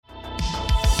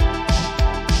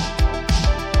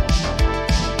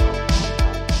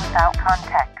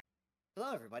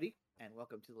Hello, everybody, and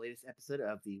welcome to the latest episode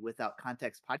of the Without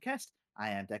Context podcast. I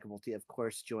am Deckavolty, of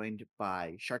course, joined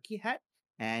by Sharky Hat,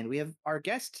 and we have our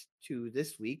guest to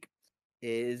this week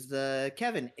is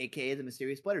Kevin, aka the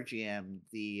Mysterious Butter GM,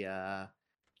 the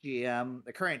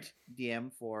current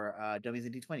DM for Dummies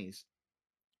and D20s.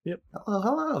 Yep.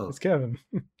 Hello. It's Kevin.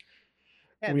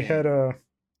 Kevin.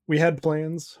 We had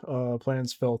plans.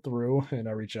 Plans fell through, and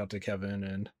I reached out to Kevin,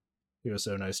 and he was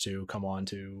so nice to come on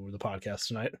to the podcast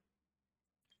tonight.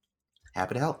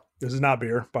 Happy to help. This is not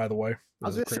beer, by the way.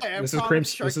 This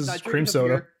is cream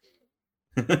soda.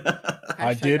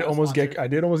 I did almost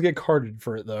get carded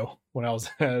for it though when I was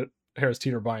at Harris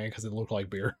Teeter buying because it looked like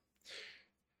beer.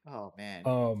 Oh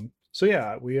man. So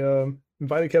yeah, we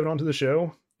invited Kevin onto the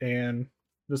show, and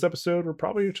this episode we're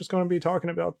probably just going to be talking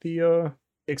about the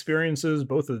experiences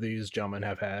both of these gentlemen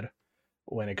have had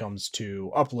when it comes to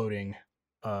uploading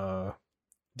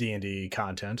D&D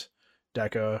content.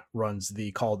 Decca runs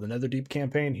the Call of the Netherdeep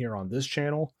campaign here on this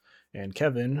channel, and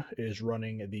Kevin is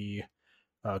running the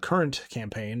current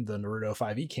campaign, the Naruto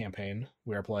 5e campaign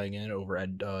we are playing in over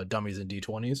at Dummies and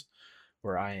D20s,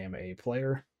 where I am a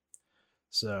player.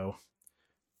 So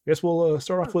I guess we'll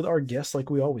start off with our guests like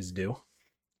we always do.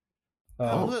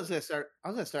 I was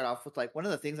gonna start off with like one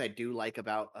of the things I do like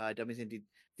about Dummies and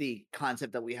the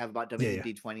concept that we have about Dummies and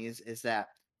D20s is that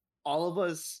all of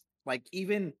us, like,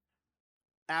 even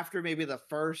after maybe the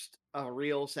first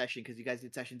real session, because you guys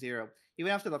did session 0,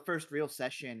 even after the first real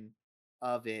session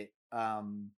of it,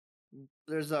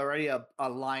 there's already a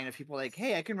line of people like,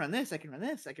 hey, I can run this, I can run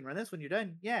this, I can run this when you're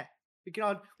done. Yeah, we can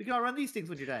all run these things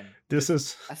when you're done. This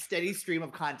is a steady stream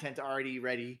of content already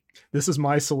ready. This is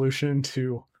my solution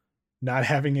to not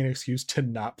having an excuse to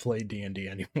not play D&D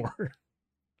anymore.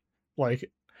 Like,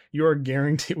 we are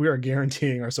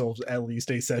guaranteeing ourselves at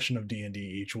least a session of D&D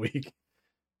each week.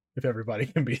 If everybody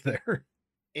can be there.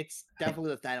 It's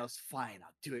definitely the Thanos, fine,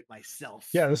 I'll do it myself.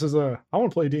 Yeah, this is I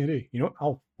want to play D&D. You know what?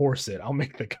 I'll force it. I'll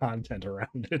make the content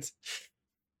around it.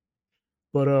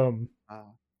 But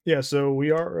yeah, so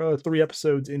we are 3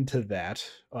 episodes into that.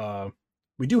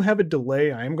 We do have a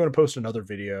delay. I am going to post another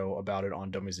video about it on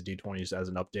Dummies and D20s as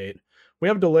an update. We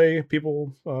have a delay.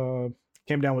 People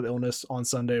came down with illness on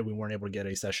Sunday. We weren't able to get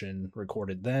a session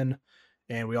recorded then.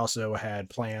 And we also had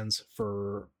plans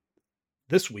for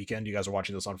this weekend. You guys are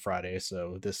watching this on Friday,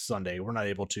 so this Sunday we're not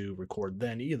able to record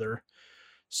then either.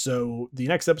 So the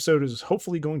next episode is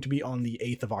hopefully going to be on the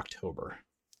 8th of October.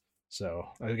 So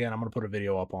again, I'm going to put a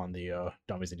video up on the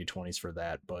Dummies and D20s for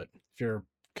that. But if you're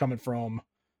coming from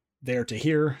there to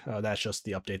here, that's just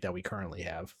the update that we currently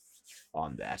have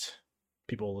on that.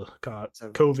 People got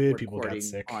COVID, people got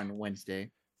sick on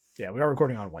Wednesday. Yeah, we are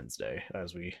recording on Wednesday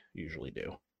as we usually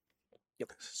do.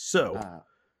 Yep. So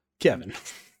Kevin.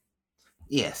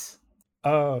 Yes.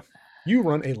 You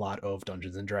run a lot of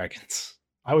Dungeons and Dragons.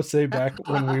 I would say back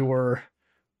when we were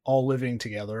all living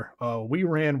together, we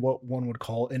ran what one would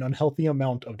call an unhealthy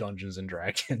amount of Dungeons and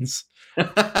Dragons.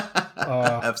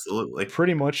 Absolutely.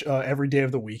 Pretty much every day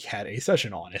of the week had a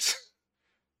session on it.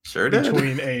 Sure did.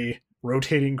 Between a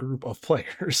rotating group of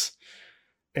players.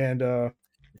 And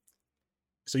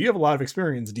so you have a lot of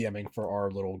experience DMing for our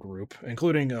little group,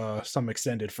 including some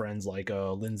extended friends like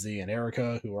Lindsay and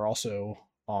Erica, who are also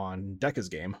on Decca's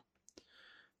game.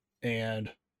 And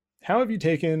how have you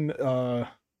taken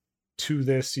to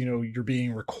this, you're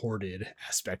being recorded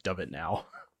aspect of it now?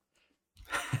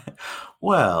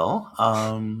 Well,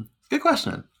 good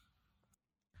question.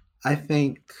 I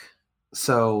think,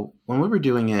 so when we were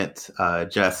doing it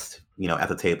just, at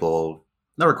the table,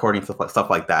 no recording, stuff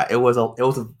like that. It was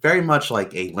a very much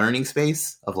like a learning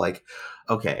space of like,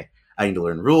 okay, I need to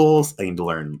learn rules. I need to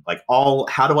learn like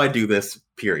how do I do this,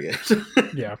 period.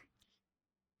 Yeah.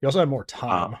 You also had more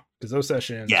time because those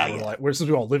sessions were like, since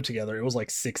we all lived together, it was like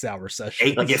 6-hour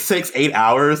sessions. 8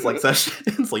 hours like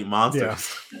sessions, like monsters.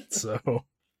 Yeah. So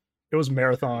it was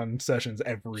marathon sessions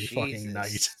every fucking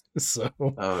night. So.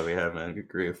 Oh yeah, man. Good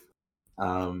grief.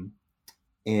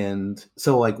 And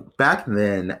so, like, back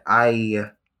then, I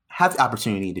had the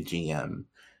opportunity to GM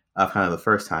kind of the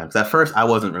first time. Because at first, I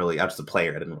was just a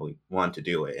player. I didn't really want to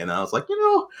do it. And I was like,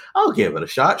 I'll give it a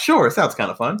shot. Sure, it sounds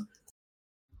kind of fun.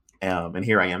 And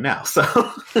here I am now. So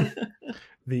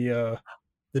the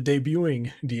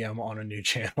debuting DM on a new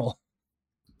channel.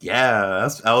 Yeah,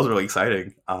 that was really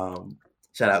exciting.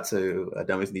 Shout out to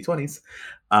Dummies and D20s.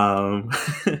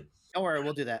 Don't worry,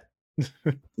 we'll do that.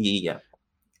 Yeah.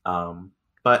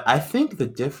 But I think the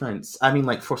difference, I mean,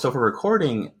 like for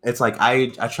recording, it's like I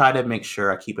try to make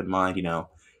sure I keep in mind,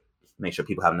 make sure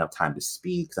people have enough time to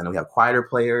speak. Because I know we have quieter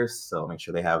players, so make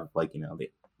sure they have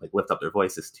they lift up their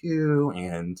voices too,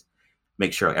 and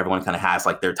make sure everyone kind of has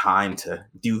like their time to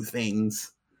do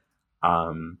things,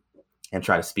 and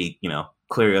try to speak,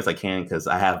 clearly as I can, because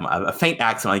I have a faint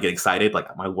accent when I get excited.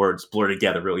 Like my words blur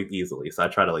together really easily, so I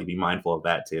try to like be mindful of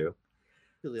that too.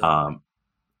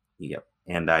 Yep.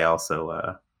 And I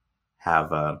also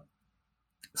have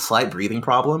slight breathing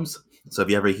problems. So if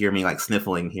you ever hear me like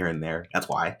sniffling here and there, that's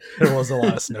why. There was a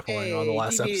lot of sniffling on the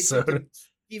last episode.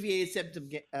 Deviated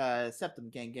septum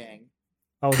gang gang.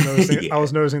 I was noticing. I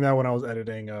was noticing that when I was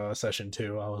editing session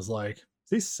 2. I was like,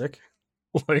 "Is he sick?"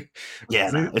 Like,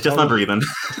 it's just my breathing.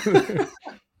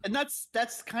 And that's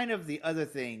kind of the other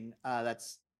thing.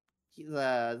 That's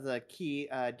the key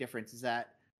difference is that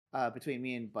between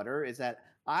me and Butter is that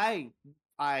I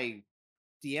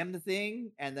DM the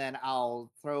thing and then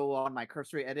I'll throw on my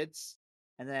cursory edits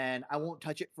and then I won't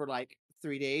touch it for like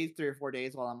 3 or 4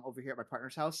 days while I'm over here at my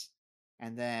partner's house.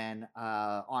 And then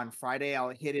on Friday I'll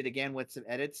hit it again with some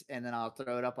edits and then I'll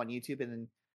throw it up on YouTube. And then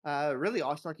really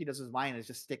all Starkey does with mine is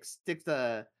just sticks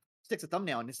a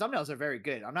thumbnail, and his thumbnails are very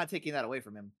good. I'm not taking that away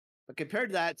from him. But compared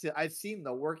to that, I've seen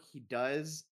the work he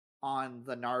does on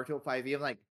the Naruto 5e. I'm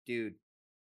like, dude,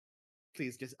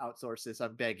 please just outsource this.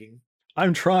 I'm begging.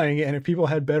 I'm trying, and if people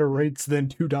had better rates than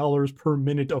 $2 per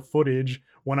minute of footage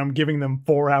when I'm giving them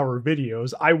 4-hour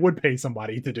videos, I would pay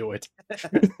somebody to do it.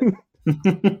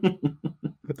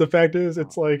 But the fact is,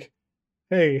 it's like,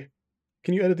 hey,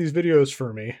 can you edit these videos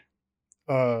for me?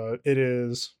 It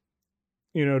is,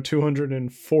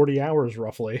 240 hours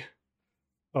roughly.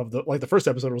 Of the first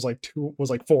episode was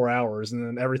like 4 hours, and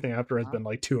then everything after has been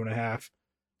like 2.5.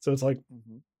 So it's like,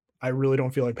 I really don't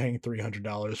feel like paying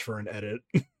 $300 for an edit,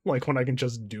 like when I can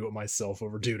just do it myself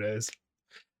over 2 days.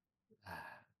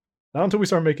 Not until we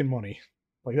start making money.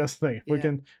 Like that's the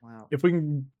thing. If we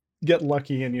can get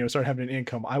lucky and start having an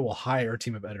income, I will hire a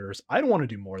team of editors. I don't want to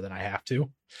do more than I have to.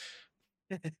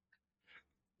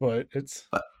 But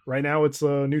right now it's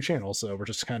a new channel, so we're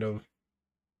just kind of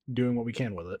doing what we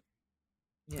can with it.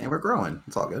 Yeah, we're growing.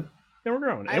 It's all good. Yeah, we're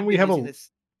growing, and we have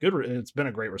it's been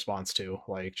a great response too.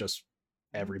 Like just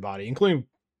everybody, including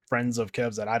friends of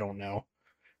Kev's that I don't know.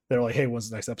 They're like, "Hey, when's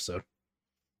the next episode?"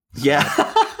 Yeah,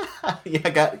 yeah. I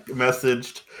got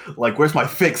messaged like, "Where's my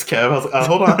fix, Kev?" I was like,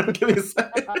 "Hold on, give me a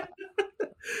second."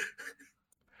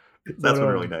 That's been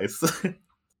really nice.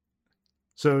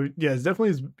 So yeah, it's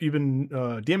definitely you've been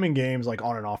DMing games like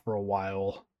on and off for a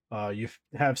while. You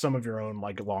have some of your own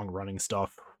like long running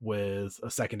stuff with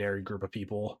a secondary group of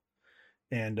people,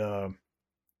 and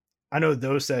I know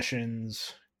those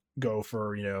sessions go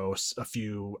for a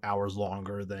few hours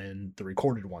longer than the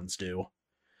recorded ones do.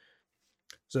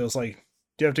 So it's like,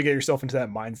 do you have to get yourself into that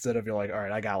mindset of you're like, all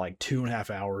right, I got like 2.5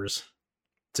 hours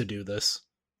to do this.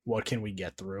 What can we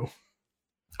get through?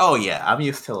 Oh yeah, I'm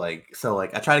used to I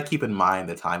try to keep in mind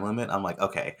the time limit. I'm like,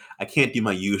 okay, I can't do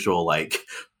my usual like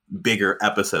bigger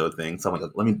episode thing. So I'm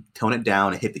like, let me tone it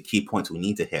down and hit the key points we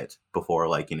need to hit before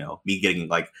me getting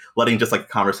like letting just like a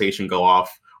conversation go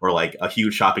off or like a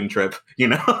huge shopping trip,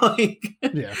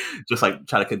 Yeah. Just like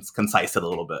try to concise it a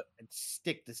little bit. And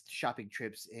stick the shopping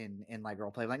trips in like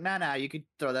roleplay. Like, nah, you could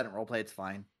throw that in roleplay, it's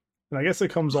fine. And I guess it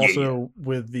comes also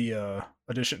with the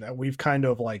addition that we've kind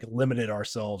of like limited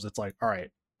ourselves. It's like, all right,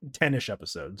 10-ish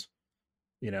episodes.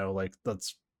 Like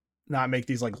let's not make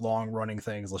these like long running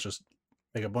things. Let's just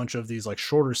make a bunch of these like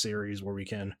shorter series where we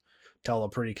can tell a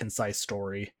pretty concise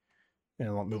story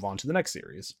and move on to the next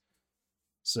series.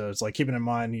 So it's like keeping in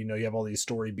mind, you have all these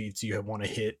story beats you want to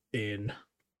hit in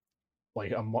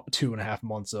like 2.5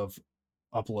 months of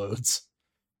uploads.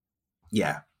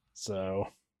 Yeah. So,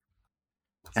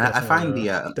 and I find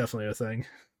definitely a thing.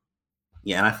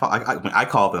 Yeah, and I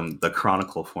call them the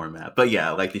chronicle format, but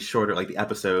yeah, like the shorter, like the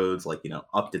episodes, like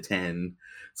up to 10,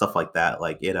 stuff like that.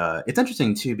 Like it's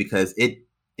interesting too because it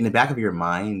in the back of your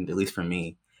mind, at least for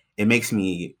me, it makes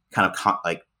me kind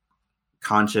of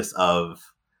conscious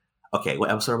of, okay, what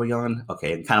episode are we on?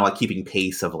 Okay, and kind of like keeping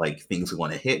pace of like things we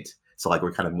want to hit. So like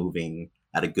we're kind of moving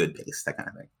at a good pace, that kind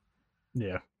of thing.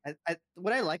 Yeah.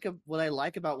 What I like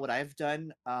about what I've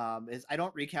done is I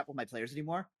don't recap with my players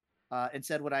anymore.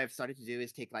 Instead, what I've started to do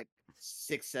is take like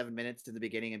 6-7 minutes in the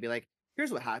beginning and be like,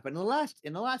 "Here's what happened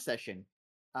in the last session."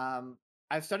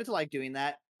 I've started to like doing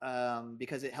that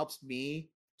because it helps me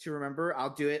to remember.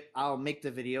 I'll make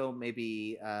the video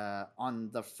maybe on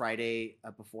the Friday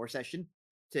before session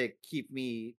to keep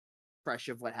me fresh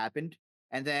of what happened.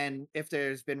 And then if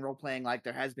there's been role playing like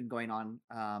there has been going on,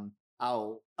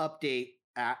 I'll update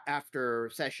after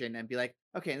session and be like,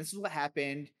 okay, this is what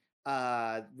happened.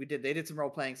 They did some role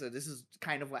playing, so this is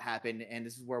kind of what happened, and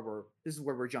this is where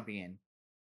we're jumping in.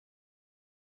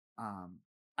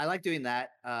 I like doing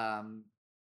that.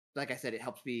 Like I said, it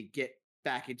helps me get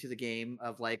back into the game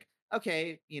of like,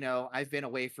 okay, I've been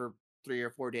away for 3 or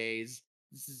 4 days.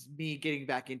 This is me getting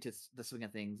back into the swing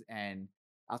of things, and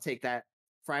I'll take that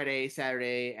Friday,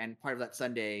 Saturday, and part of that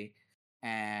Sunday,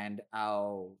 and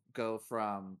I'll go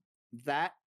from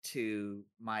that to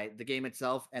the game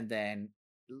itself, and then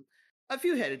a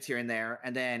few edits here and there,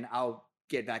 and then I'll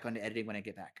get back onto editing when I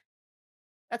get back.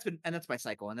 That's my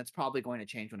cycle, and that's probably going to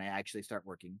change when I actually start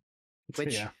working.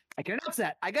 Which I can announce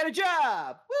that I got a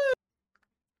job. Woo!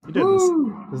 You did.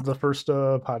 This is the first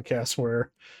podcast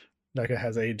where Becca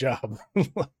has a job.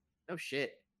 No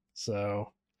shit.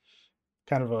 So,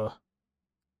 kind of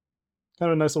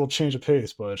a nice little change of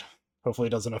pace, but hopefully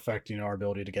it doesn't affect our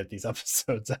ability to get these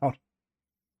episodes out.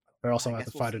 Or also have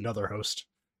to find another host.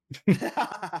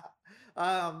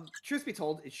 Truth be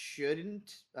told, it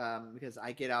shouldn't, because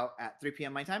I get out at 3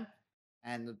 p.m. my time,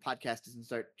 and the podcast doesn't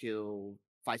start till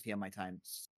 5 p.m. my time.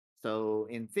 So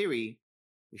in theory,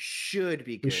 we should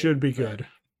be good. We should be good.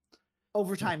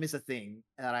 Overtime is a thing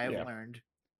that I have learned.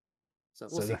 So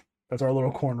we'll see. That's our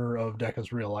little corner of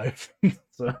Deca's real life.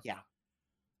 So yeah.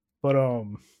 But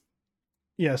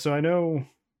yeah, so I know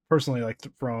personally, like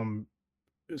from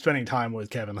spending time with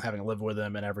Kevin, having lived with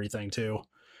him and everything too,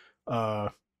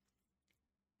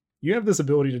 you have this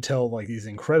ability to tell like these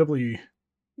incredibly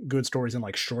good stories in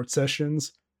like short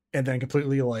sessions, and then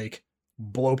completely like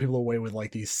blow people away with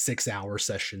like these 6-hour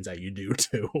sessions that you do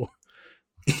too.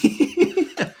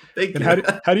 Thank and you.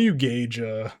 How do you gauge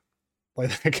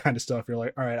like that kind of stuff? You're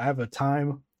like, all right, I have a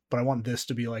time, but I want this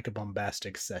to be like a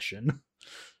bombastic session.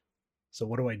 So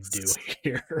what do I do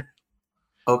here?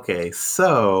 Okay,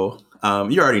 so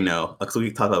you already know, because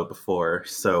we talked about it before.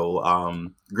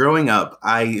 So growing up,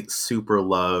 I super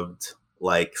loved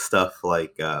like stuff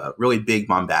like really big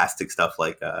bombastic stuff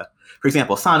like, for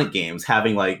example, Sonic games,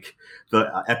 having like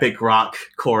the epic rock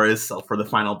chorus for the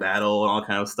final battle and all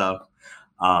kind of stuff.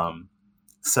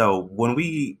 So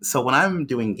when I'm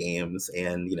doing games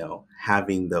and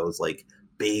having those like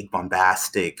big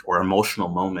bombastic or emotional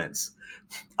moments,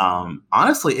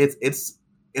 honestly, it's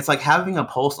like having a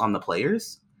pulse on the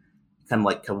players, kind of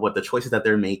like what the choices that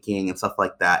they're making and stuff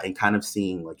like that, and kind of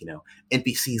seeing like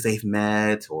NPCs they've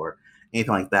met or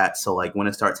anything like that. So like when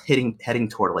it starts heading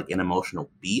toward like an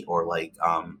emotional beat or like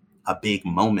a big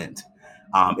moment,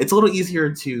 it's a little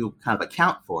easier to kind of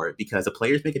account for it because the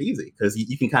players make it easy because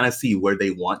you can kind of see where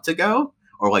they want to go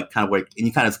or like kind of where, and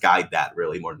you kind of guide that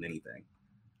really more than anything.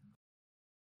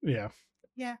 Yeah.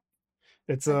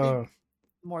 It's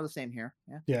more the same here.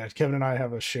 Yeah, Kevin and I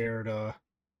have a shared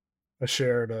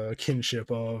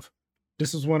kinship of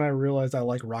this is when I realized I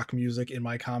like rock music in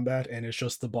my combat, and it's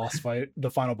just the boss fight, the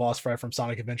final boss fight from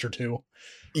Sonic Adventure 2.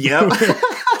 Yep.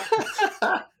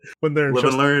 When they're live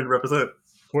and learn, represent.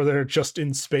 Where they're just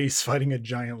in space fighting a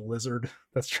giant lizard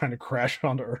that's trying to crash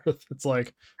onto Earth. It's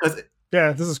like,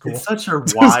 yeah, this is cool. It's such a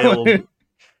wild.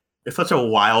 It's such a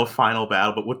wild final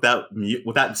battle, but with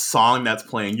that song that's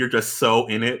playing, you're just so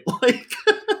in it. Like,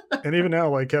 and even now,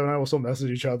 like Kevin and I will still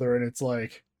message each other, and it's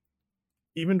like,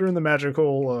 even during the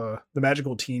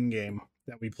magical teen game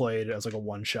that we played as like a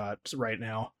one shot right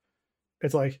now,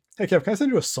 it's like, hey Kev, can I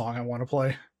send you a song I want to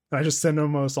play? And I just send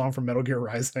him a song from Metal Gear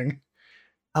Rising.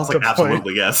 I was like,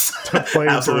 absolutely, yes,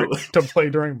 absolutely, to play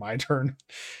during my turn.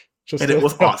 And it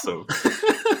was awesome.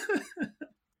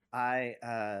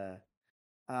 And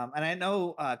I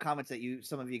know comments that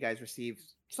some of you guys receive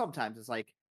sometimes. It's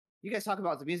like, you guys talk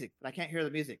about the music, but I can't hear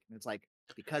the music. And it's like,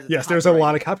 because it's there's a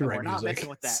lot of copyright we're not music. messing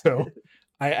with that. So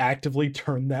I actively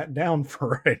turn that down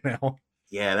for right now.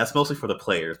 Yeah, that's mostly for the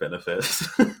players' benefits.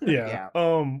 Yeah.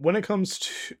 When it comes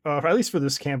to, at least for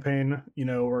this campaign,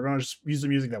 we're going to just use the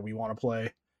music that we want to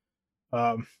play.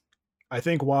 I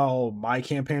think while my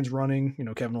campaign's running,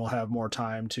 Kevin will have more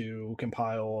time to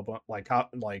compile like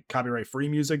copyright-free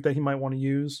music that he might want to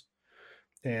use.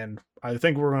 And I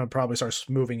think we're going to probably start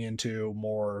moving into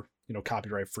more,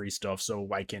 copyright-free stuff so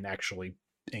I can actually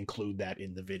include that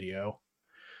in the video.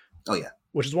 Oh, yeah.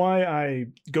 Which is why I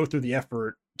go through the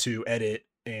effort to edit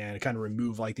and kind of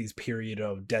remove like these period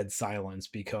of dead silence,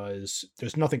 because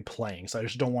there's nothing playing. So I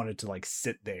just don't want it to like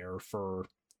sit there for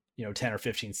 10 or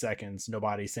 15 seconds,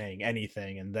 nobody saying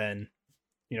anything, and then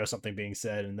something being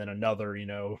said, and then another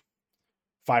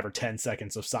 5 or 10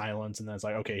 seconds of silence, and then it's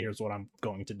like, okay, here's what I'm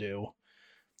going to do.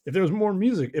 If there was more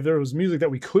music, if there was music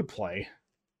that we could play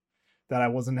that I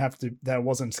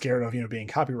wasn't scared of being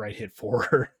copyright hit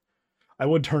for, I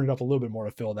would turn it up a little bit more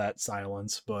to fill that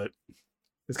silence, but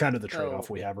it's kind of the trade-off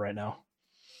we have right now.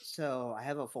 So I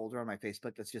have a folder on my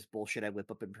Facebook that's just bullshit I whip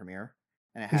up in Premiere,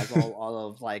 and it has all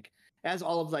of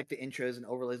the intros and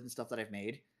overlays and stuff that I've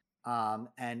made.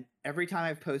 And every time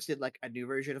I've posted like a new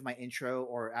version of my intro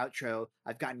or outro,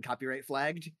 I've gotten copyright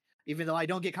flagged, even though I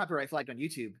don't get copyright flagged on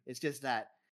YouTube. It's just that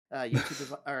YouTube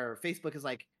is or Facebook is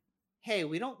like, hey,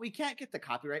 we can't get the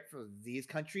copyright for these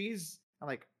countries. I'm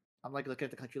like looking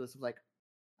at the country list of like,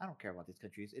 I don't care about these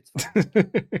countries. It's fine.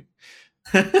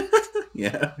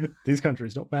 Yeah. These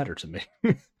countries don't matter to me.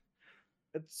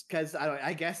 It's because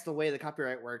I guess the way the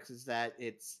copyright works is that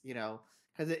it's because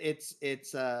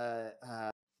it's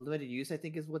limited use, I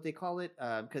think is what they call it,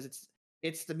 because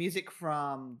it's the music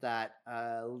from that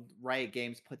Riot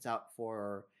Games puts out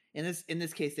for in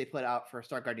this case they put out for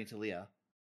Star Guardian Talia.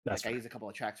 That's like I use a couple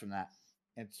of tracks from that.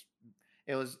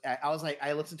 I was like,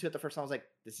 I listened to it the first time. I was like,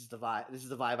 this is the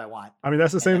vibe I want. I mean,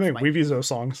 that's the same thing. We've used those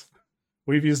songs.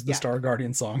 We've used the Star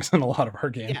Guardian songs in a lot of our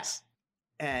games. Yeah.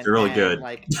 And they're really good.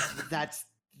 Like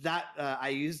I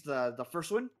used the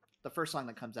first one, the first song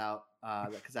that comes out,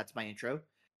 because that's my intro,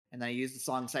 and then I use the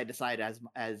song Side to Side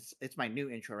as it's my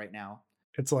new intro right now.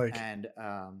 It's like, and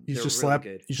you just slap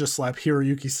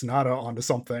Hiroyuki Sanada onto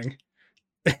something,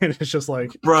 and it's just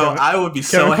like, bro, I would be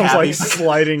so happy. Like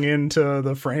sliding into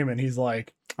the frame, and he's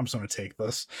like, I'm just gonna take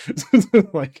this.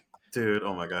 Like, dude,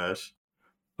 oh my gosh.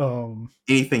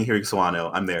 Anything Hiroyuki Sawano,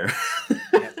 I'm there.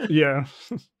 Yeah.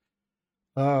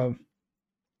 But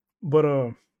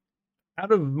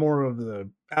out of more of the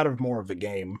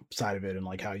game side of it, and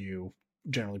like how you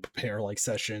generally prepare like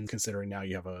sessions, considering now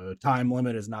you have a time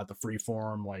limit, is not the free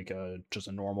form like just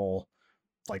a normal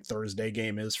like Thursday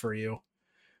game is for you.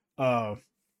 When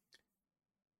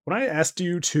I asked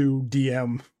you to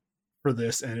DM for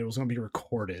this and it was going to be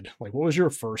recorded, like what was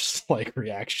your first like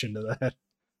reaction to that?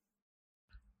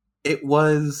 It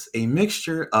was a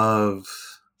mixture of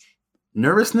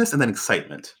nervousness and then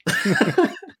excitement.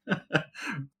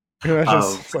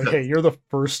 It's like, hey, you're the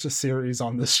first series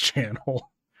on this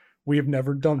channel. We have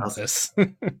never done this.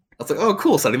 I was like, oh,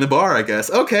 cool, setting the bar, I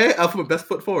guess. Okay, I'll put my best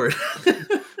foot forward.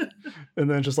 And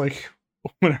then just like,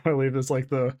 whenever I leave, it's like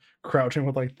the crouching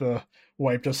with like the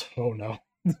wipe, just, oh no.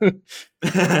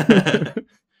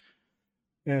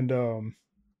 And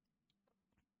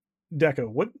Deca,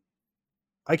 what,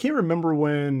 I can't remember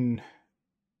when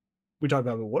we talked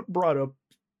about it, what brought up,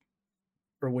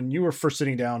 or when you were first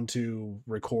sitting down to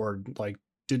record, like,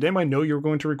 did anybody know you were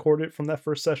going to record it from that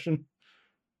first session?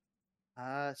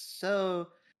 So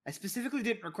I specifically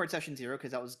didn't record session 0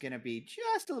 because that was gonna be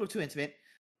just a little too intimate.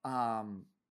 But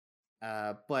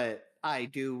I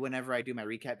do, whenever I do my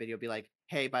recap video, be like,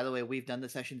 hey, by the way, we've done the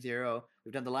session 0,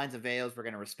 we've done the lines of veils, we're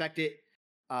gonna respect it.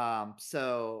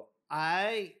 So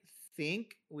I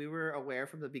think we were aware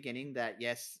from the beginning that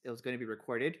yes, it was going to be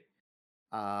recorded.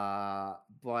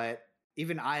 But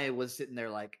even I was sitting there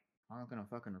like, I'm not gonna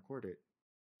fucking record it.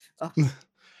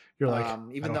 You're like,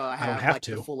 even though I have like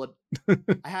the full,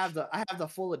 I have the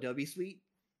full Adobe suite,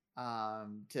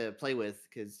 to play with,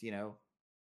 because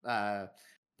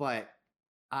but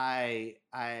I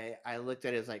looked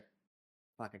at it as like,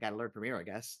 fuck, I gotta learn Premiere, I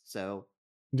guess. So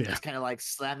it's kind of like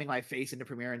slamming my face into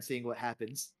Premiere and seeing what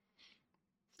happens.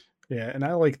 Yeah, and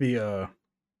I like the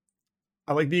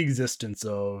existence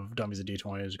of Dummies of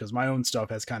D20s because my own stuff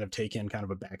has kind of taken kind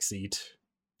of a backseat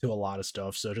to a lot of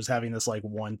stuff. So just having this like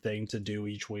one thing to do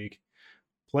each week,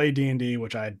 play D&D,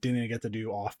 which I didn't get to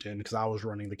do often because I was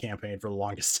running the campaign for the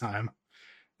longest time.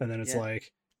 And then it's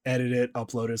like edit it,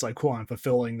 upload it. It's like, cool, I'm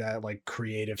fulfilling that like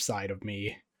creative side of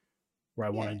me where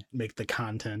I want to make the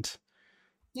content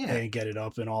and get it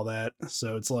up and all that.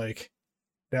 So it's like,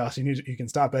 yeah, so you can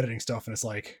stop editing stuff, and it's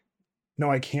like,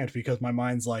 no, I can't, because my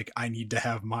mind's like, I need to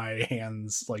have my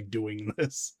hands like doing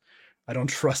this. I don't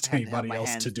trust anybody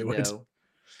else to do it. It's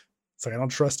like, I don't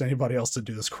trust anybody else to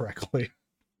do this correctly.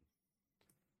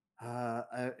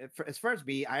 As far as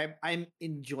me, I'm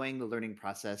enjoying the learning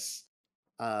process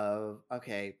of,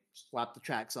 okay, slap the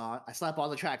tracks on. I slap all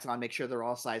the tracks on, make sure they're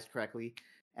all sized correctly.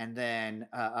 And then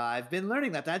I've been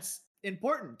learning that that's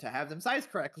important to have them sized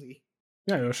correctly.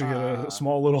 Yeah, you should get a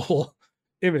small little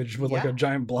image with like a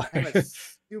giant black. Like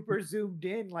super zoomed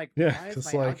in. Like, why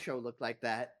does my outro look like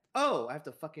that? Oh, I have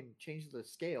to fucking change the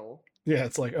scale. Yeah,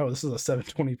 it's like, oh, this is a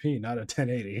 720p, not a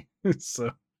 1080.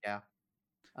 So yeah.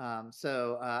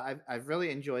 So I've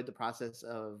really enjoyed the process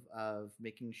of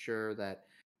making sure that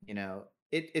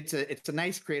it's a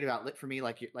nice creative outlet for me,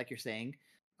 like you're saying.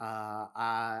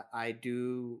 I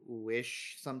do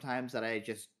wish sometimes that I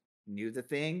just knew the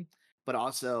thing, but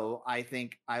also I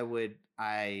think I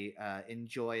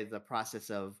enjoy the process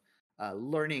of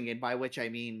learning, and by which I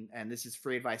mean, and this is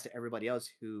free advice to everybody else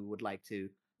who would like to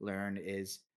learn,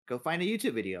 is go find a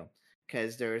YouTube video,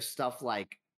 because there's stuff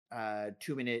like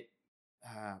 2-minute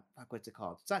what's it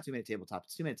called? It's not 2-minute tabletop.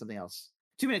 It's 2 minutes something else.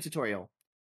 2-minute tutorial.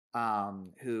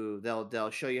 who they'll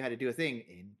show you how to do a thing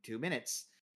in 2 minutes,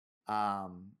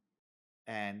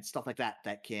 and stuff like that.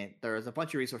 There's a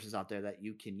bunch of resources out there that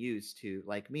you can use to,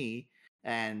 like me,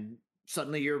 and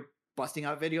suddenly you're busting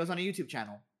out videos on a YouTube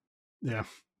channel. Yeah,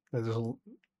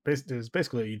 there's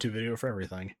basically a YouTube video for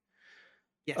everything.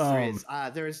 Yes, there is.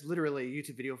 There is literally a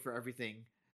YouTube video for everything.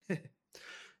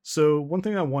 So one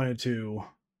thing I wanted to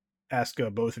ask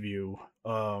both of you,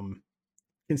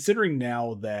 considering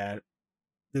now that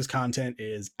this content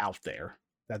is out there,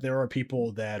 that there are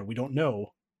people that we don't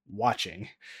know watching,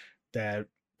 that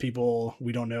people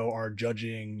we don't know are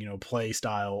judging, play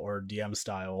style or DM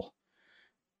style,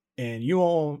 and you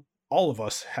all of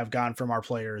us have gotten from our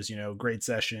players, great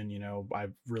session,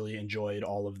 I've really enjoyed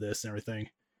all of this and everything.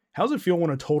 How does it feel when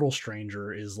a total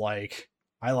stranger is like,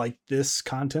 I like this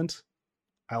content,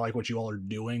 I like what you all are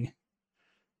doing,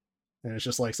 and it's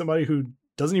just like somebody who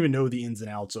doesn't even know the ins and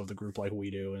outs of the group like we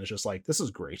do, and it's just like, this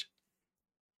is great.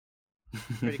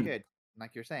 Pretty good,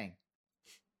 like you're saying.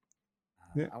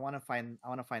 Yeah. I want to find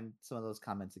some of those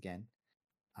comments again.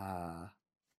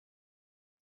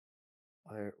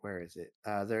 Where is it?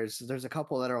 There's a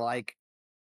couple that are like,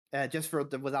 just for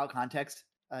the without context,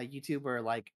 YouTuber,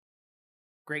 like,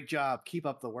 great job, keep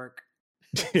up the work.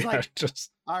 Yeah, like,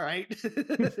 just all right.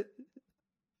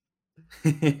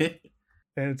 And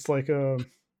it's like Kev,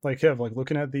 like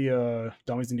looking at the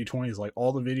Dummies in D20s, like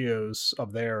all the videos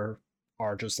up there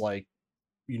are just like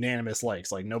unanimous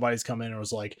likes. Like nobody's come in and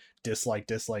was like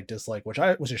dislike,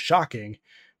 which is shocking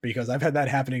because I've had that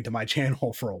happening to my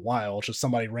channel for a while. Just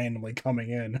somebody randomly coming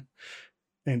in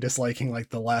and disliking like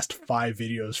the last 5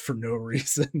 videos for no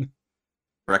reason.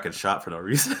 Record shot for no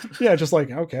reason. Yeah, just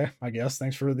like, okay, I guess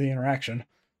thanks for the interaction.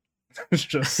 It's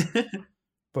just,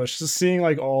 but it's just seeing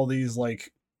like all these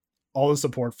like all the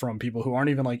support from people who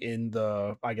aren't even like in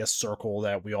the, I guess, circle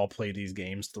that we all play these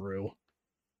games through.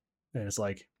 And it's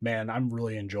like, man, I'm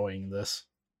really enjoying this.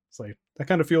 It's like, I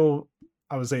kind of feel,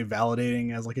 I would say,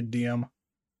 validating as like a DM.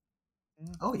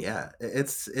 Oh yeah,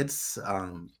 it's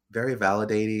very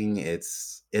validating.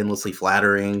 It's endlessly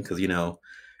flattering because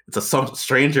it's a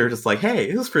stranger just like,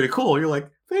 hey, this is pretty cool. You're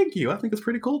like, thank you. I think it's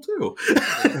pretty cool too.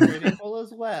 It's pretty cool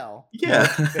as well.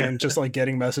 Yeah. And just like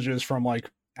getting messages from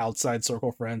like outside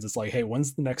circle friends, it's like, hey,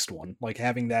 when's the next one? Like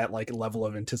having that like level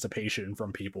of anticipation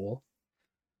from people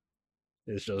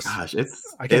is just, gosh, it's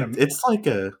like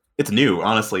it's new,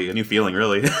 honestly, a new feeling,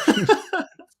 really.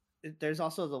 There's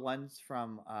also the ones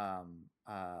from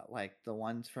like the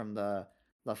ones from the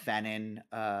Fanon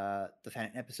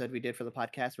episode we did for the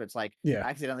podcast, where it's like, yeah, I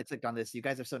accidentally clicked on this. You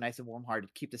guys are so nice and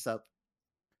warm-hearted. Keep this up.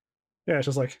 Yeah, it's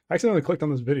just like, I accidentally clicked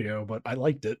on this video, but I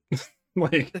liked it.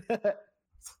 Like,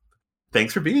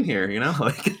 thanks for being here,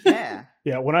 like.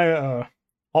 Yeah, when I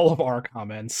all of our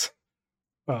comments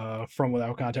from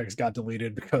without context got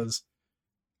deleted because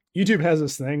YouTube has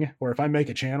this thing where if I make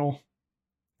a channel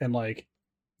and like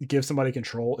give somebody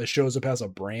control, it shows up as a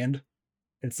brand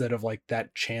instead of like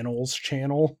that channel's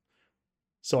channel.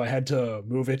 So I had to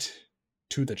move it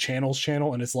to the channel's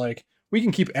channel, and it's like, we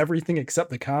can keep everything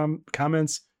except the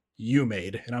comments you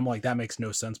made. And I'm like, that makes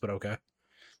no sense, but okay.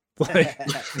 Like,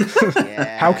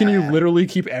 how can you literally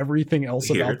keep everything else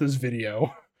about this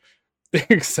video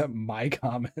except my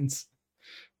comments?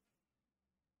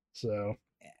 So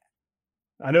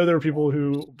I know there are people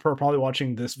who are probably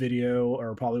watching this video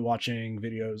or probably watching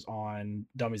videos on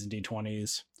Dummies and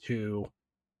D20s who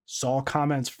saw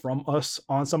comments from us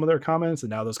on some of their comments,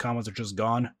 and now those comments are just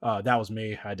gone. That was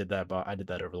me. I did that, but I did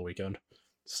that over the weekend.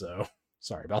 So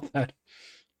sorry about that.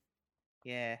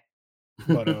 Yeah.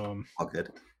 But all good.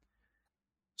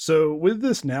 So with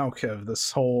this now, Kev,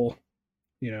 this whole,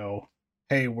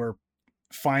 hey, we're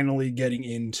finally getting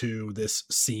into this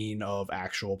scene of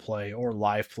actual play or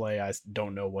live play. I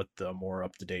don't know what the more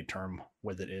up-to-date term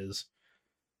with it is.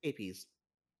 APs.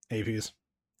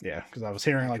 Yeah, because I was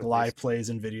hearing like live plays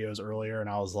and videos earlier, and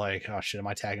I was like, oh shit, am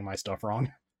I tagging my stuff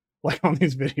wrong? Like on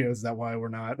these videos, is that why we're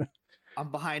not?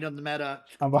 I'm behind on the meta.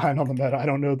 I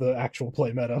don't know the actual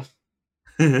play meta.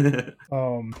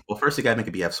 Well, first you gotta make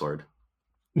a BF sword.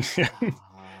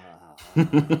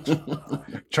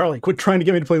 Charlie, quit trying to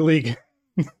get me to play League.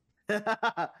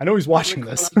 I know he's watching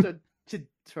this. to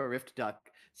a Rift Duck.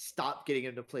 Stop getting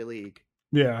him to play League.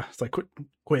 Yeah, it's like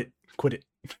quit it.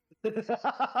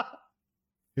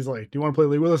 He's like, do you want to play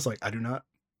League with us? Like, I do not.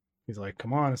 He's like,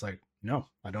 come on. It's like, no,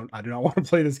 I do not want to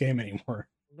play this game anymore.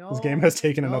 No, this game has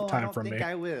taken enough time from me.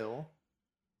 I will.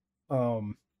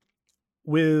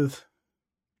 With,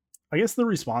 I guess, the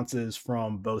responses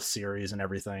from both series and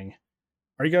everything,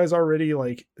 are you guys already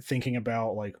like thinking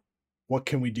about like what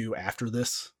can we do after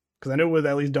this? Because I know with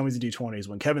at least Dummies and D20s,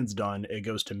 when Kevin's done, it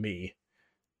goes to me.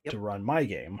 to run my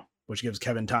game, which gives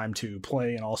Kevin time to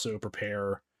play and also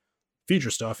prepare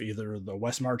feature stuff, either the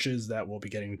West Marches that we'll be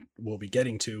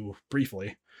getting to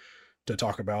briefly to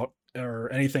talk about,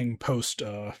 or anything post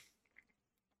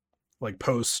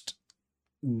post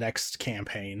next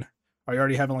campaign. Are you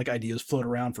already having like ideas float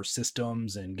around for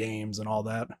systems and games and all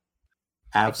that?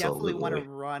 Absolutely. I definitely want to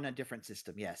run a different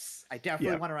system. Yes, I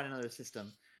definitely want to run another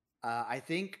system. I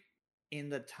think in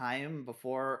the time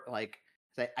before, like,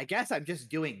 I guess I'm just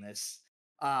doing this.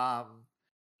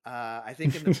 I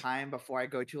think in the time before I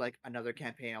go to like another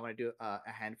campaign, I want to do a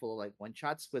handful of like one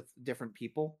shots with different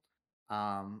people.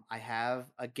 I have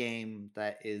a game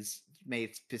that is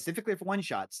made specifically for one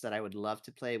shots that I would love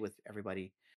to play with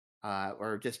everybody,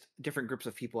 or just different groups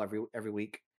of people every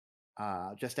week,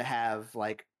 just to have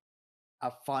like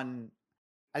a fun.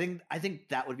 I think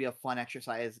that would be a fun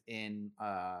exercise in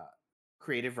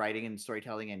creative writing and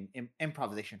storytelling and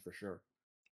improvisation for sure.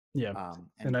 Yeah,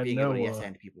 and I being know, able to yes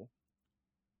and people.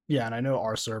 Yeah, and I know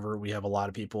our server, we have a lot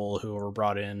of people who are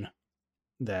brought in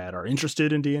that are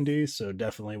interested in D&D, so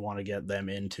definitely want to get them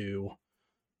into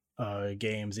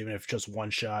games, even if just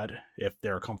one shot, if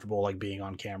they're comfortable like being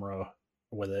on camera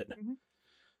with it. Mm-hmm.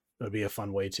 It would be a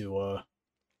fun way to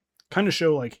kind of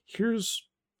show like,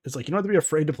 it's like, you don't have to be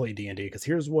afraid to play D&D, because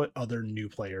here's what other new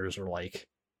players are like.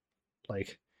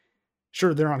 Like,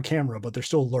 sure, they're on camera, but they're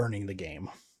still learning the game.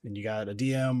 And you got a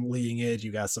DM leading it,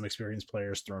 you got some experienced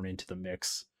players thrown into the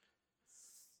mix.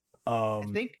 I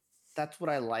think that's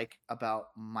what I like about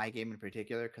my game in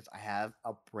particular, because I have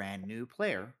a brand new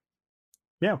player.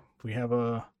 Yeah, we have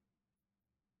a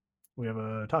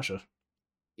Tasha.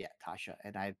 Yeah, Tasha,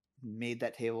 and I made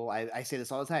that table. I say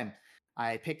this all the time.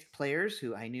 I picked players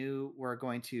who I knew were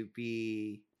going to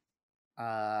be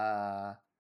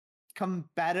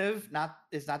combative. Not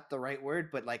is not the right word,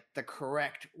 but like the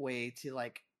correct way to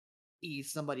like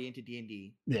ease somebody into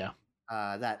D&D. Yeah.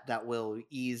 That will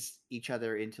ease each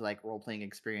other into like role playing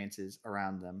experiences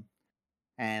around them.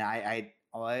 And I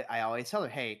always tell her,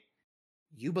 hey,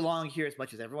 you belong here as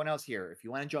much as everyone else here. If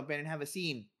you want to jump in and have a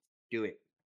scene, do it.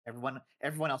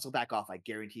 Everyone else will back off. I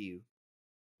guarantee you.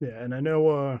 Yeah, and I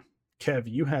know, Kev,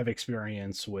 you have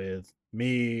experience with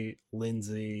me,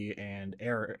 Lindsay, and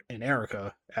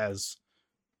Erica as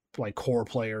like core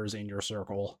players in your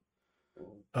circle.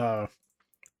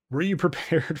 Were you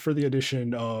prepared for the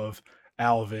addition of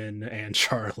Alvin and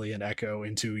Charlie and Echo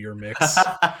into your mix?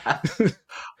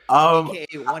 AKA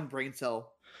one brain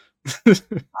cell.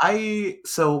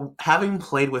 So having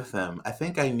played with them, I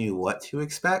think I knew what to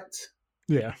expect.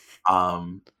 Yeah.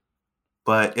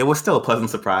 But it was still a pleasant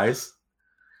surprise.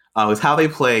 It was how they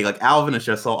play. Like Alvin is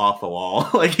just so off the wall.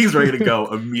 Like he's ready to go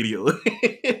immediately.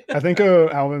 I think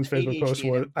Alvin's Facebook post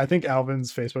was. I think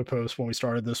Alvin's Facebook post when we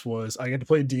started this was, "I get to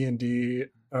play D&D,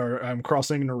 or I'm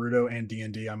crossing Naruto and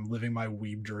D&D. I'm living my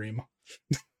weeb dream."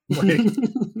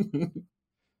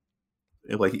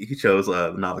 Like he chose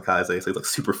Nabakaze, so he's like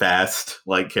super fast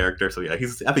like character. So yeah, I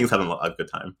think he's having a good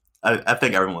time. I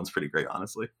think everyone's pretty great,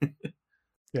 honestly.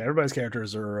 Yeah, everybody's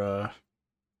characters are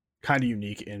kind of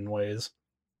unique in ways,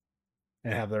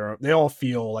 and have their own. They all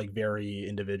feel like very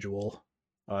individual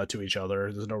to each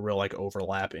other. There's no real like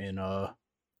overlap in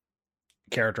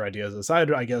character ideas,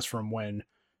 aside, I guess, from when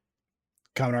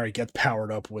Kaminari gets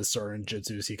powered up with certain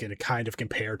jutsus, he can kind of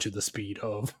compare to the speed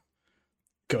of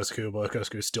Kosuke, but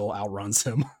Kosuke still outruns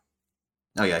him.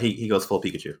 Oh yeah, he goes full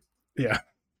Pikachu. Yeah.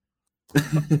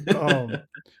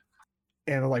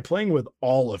 And like playing with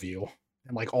all of you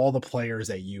and like all the players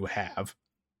that you have,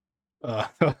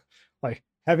 like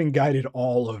having guided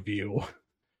all of you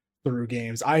through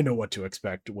games, I know what to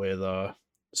expect with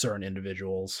certain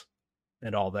individuals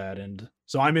and all that. And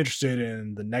so I'm interested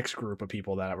in the next group of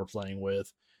people that we're playing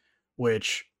with,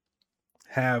 which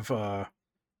have a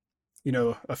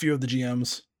few of the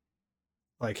GMs,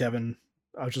 like Kevin.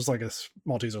 I was just like a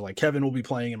small teaser, like Kevin will be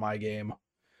playing in my game.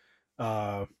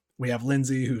 We have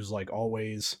Lindsay, who's like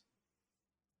always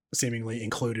seemingly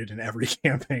included in every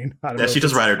campaign. Yeah, she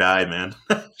just ride or die, man.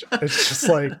 It's just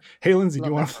like, hey, Lindsay, do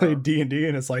you want to play D&D?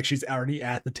 And it's like she's already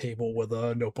at the table with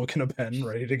a notebook and a pen,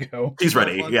 ready to go. She's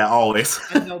ready, yeah, always.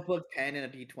 A notebook, pen, and a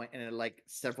D20, and like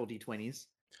several D20s.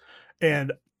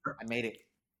 And I made it.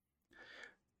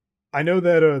 I know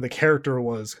that the character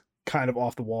was kind of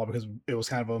off the wall because it was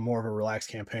kind of a more of a relaxed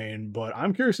campaign, but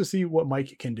I'm curious to see what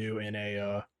Mike can do in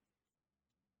a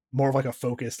more of like a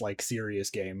focused, like serious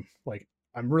game. Like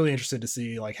I'm really interested to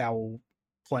see like how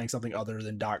playing something other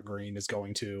than Doc Green is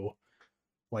going to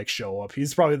like show up.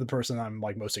 He's probably the person I'm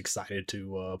like most excited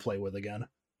to play with again.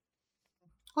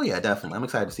 Oh yeah, definitely. I'm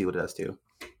excited to see what it does too.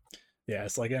 Yeah,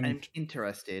 it's like I'm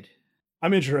interested.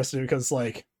 I'm interested because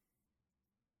like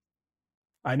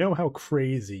I know how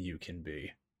crazy you can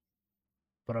be,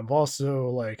 but I've also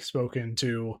like spoken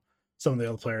to some of the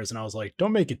other players, and I was like,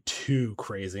 don't make it too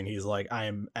crazy. And he's like, I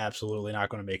am absolutely not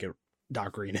going to make it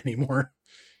Doc Green anymore.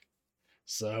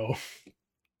 So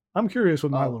I'm curious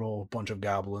with my little bunch of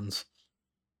goblins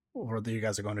what you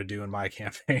guys are going to do in my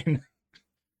campaign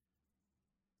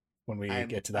when we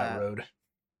get to that road.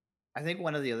 I think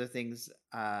one of the other things,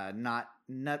 it's not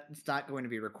going to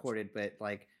be recorded, but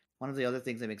like one of the other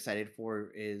things I'm excited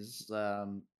for is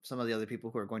some of the other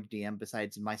people who are going to DM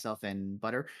besides myself and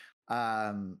Butter,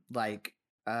 like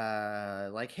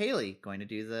Haley going to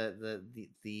do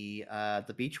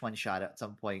the beach one shot at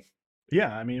some point.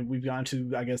 Yeah, I mean, we've gotten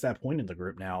to, I guess, that point in the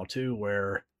group now too,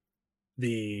 where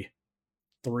the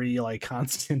 3 like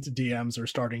constant DMs are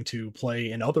starting to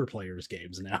play in other players'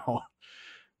 games now.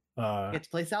 Get to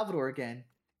play Salvador again.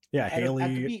 Yeah, Haley at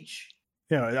the beach.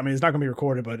 Yeah, I mean, it's not going to be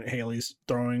recorded, but Haley's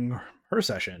throwing her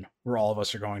session where all of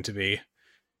us are going to be,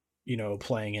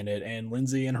 playing in it. And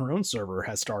Lindsay in her own server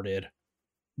has started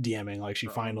DMing, like she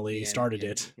finally started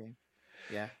it.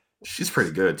 Yeah. She's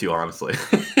pretty good too, honestly.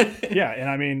 Yeah, and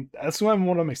I mean, that's what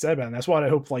I'm excited about. And that's what I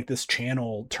hope like this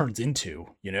channel turns into,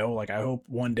 like I hope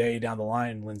one day down the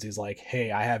line, Lindsay's like,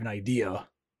 hey, I have an idea.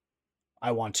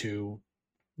 I want to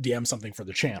DM something for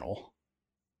the channel.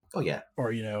 Oh yeah.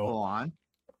 Or, go on.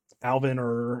 Alvin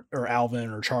or Alvin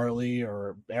or Charlie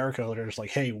or Erica are just like,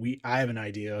 hey, I have an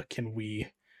idea. Can we,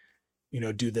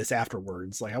 do this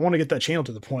afterwards? Like, I want to get that channel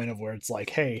to the point of where it's like,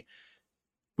 hey,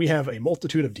 we have a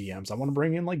multitude of DMs. I want to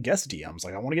bring in like guest DMs.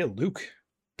 Like, I want to get Luke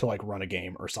to like run a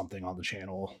game or something on the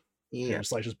channel. Yeah.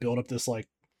 And just build up this like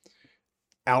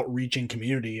outreaching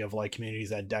community of like communities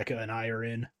that Deca and I are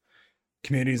in,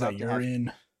 communities that you're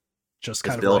in. Just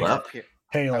kind of build like, up.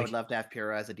 Hey, I like, would love to have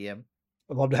Pyrrha as a DM.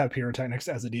 I'd love to have Pyrotechnics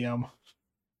as a DM.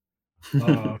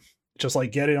 Just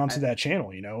like get it onto that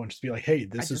channel, and just be like, hey,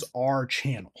 this is our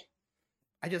channel.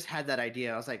 I just had that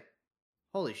idea. I was like,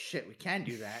 holy shit, we can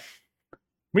do that.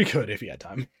 We could if you had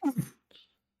time.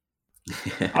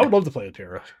 I would love to play with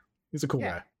Pyrrha. He's a cool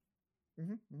guy.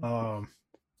 Mm-hmm.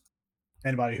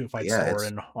 Anybody who fights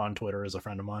Thorin on Twitter is a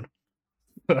friend of mine.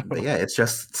 But yeah, it's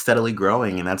just steadily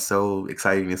growing, and that's so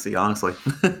exciting to see, honestly.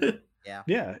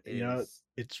 Yeah,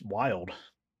 it's wild.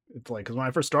 It's like, because when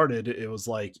I first started, it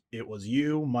was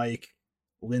you, Mike,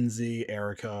 Lindsay,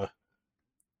 Erica,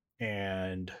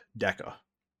 and Deca.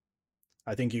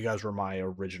 I think you guys were my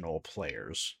original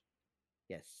players.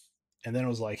 Yes. And then it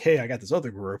was like, hey, I got this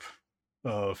other group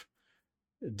of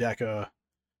Deca,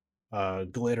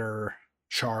 Glitter,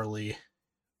 Charlie,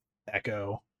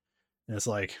 Echo. And it's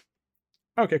like,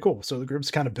 okay, cool. So the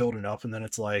group's kind of building up, and then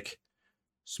it's like,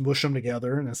 smush them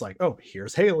together, and it's like, oh,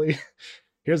 here's Haley.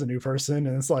 Here's a new person.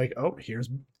 And it's like, oh, here's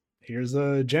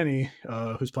Jenny,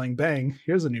 who's playing Bang.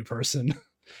 Here's a new person. And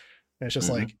it's just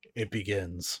like, it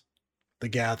begins. The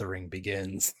gathering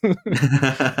begins.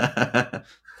 And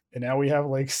now we have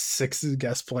like 6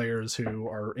 guest players who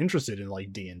are interested in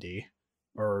like D&D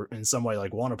or in some way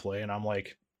like want to play. And I'm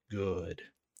like, good.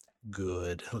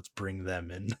 Let's bring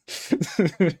them in.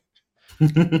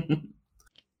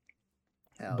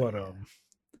 But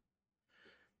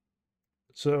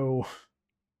so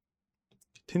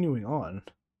continuing on,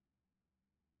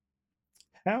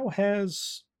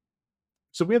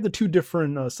 so we have the 2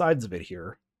 different sides of it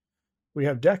here. We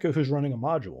have Deca, who's running a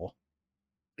module.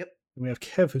 Yep. And we have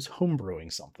Kev, who's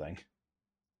homebrewing something.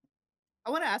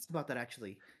 I want to ask about that,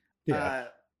 actually. Yeah.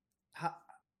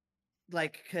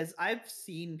 Because I've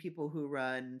seen people who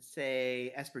run,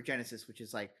 say, Esper Genesis, which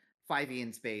is like 5e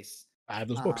in space. I have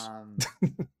those books.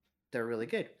 They're really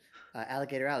good.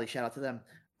 Alligator Alley, shout out to them.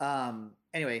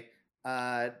 Anyway,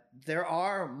 there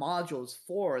are modules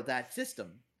for that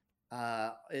system.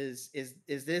 Is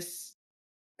this?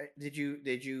 Did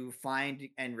you find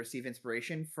and receive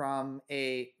inspiration from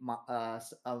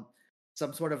some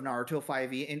sort of Naruto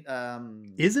 5e?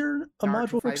 Is there a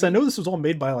module? Because I know this was all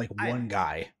made by like one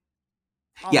guy.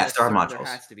 Yes, there are modules. There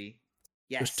has to be.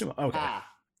 Yes. There's 2. Okay.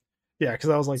 Yeah, because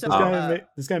I was like,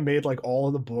 this guy made like all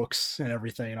of the books and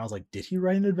everything, and I was like, did he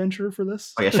write an adventure for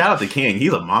this? Oh yeah, shout out to King.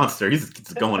 He's a monster. He's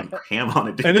going ham on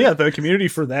it. Dude. And yeah, the community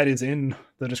for that is in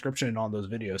the description on those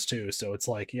videos too. So it's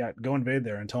like, yeah, go invade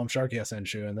there and tell them Sharky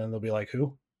sent you, and then they'll be like,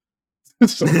 who?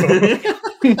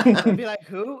 They'll be like,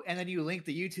 who? And then you link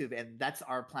the YouTube, and that's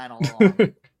our plan all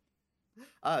along.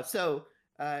 So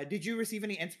did you receive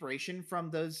any inspiration from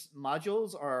those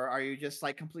modules, or are you just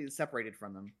like completely separated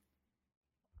from them?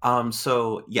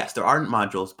 So yes, there aren't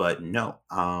modules, but no.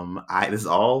 This is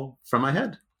all from my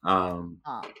head.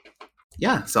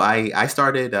 Yeah. So I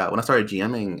started when I started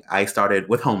GMing, I started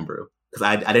with homebrew because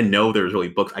I didn't know there was really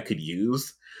books I could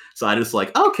use. So I just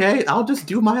like, okay, I'll just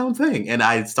do my own thing. And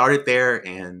I started there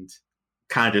and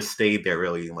kind of just stayed there,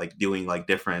 really, like doing like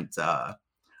different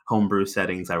homebrew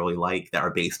settings I really like that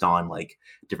are based on like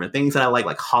different things that I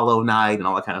like Hollow Knight and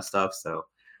all that kind of stuff. So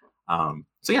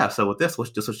yeah, so with this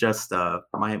was just my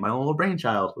own little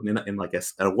brainchild in like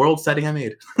a world setting I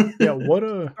made. Yeah, what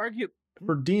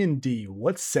for D&D,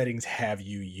 what settings have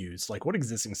you used? Like, what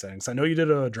existing settings? I know you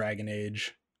did a Dragon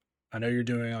Age. I know you're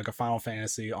doing like a Final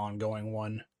Fantasy ongoing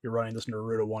one. You're running this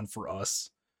Naruto one for us.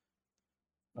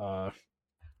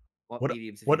 What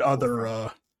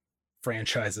other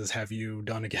franchises have you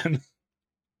done again?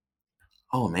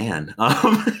 Oh man,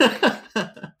 I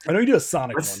know you did a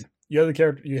Sonic one. You had the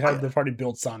character. You had the party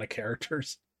build Sonic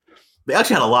characters. They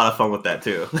actually had a lot of fun with that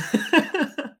too.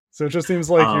 So it just seems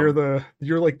like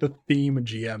you're like the theme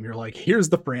GM. You're like, here's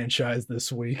the franchise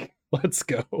this week. Let's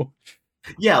go.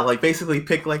 Yeah, like basically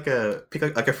pick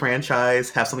a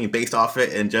franchise, have something based off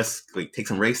it, and just like take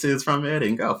some races from it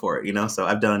and go for it. You know. So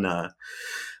I've done. Let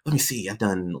me see. I've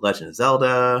done Legend of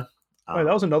Zelda. That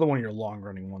was another one of your long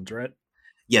running ones, right?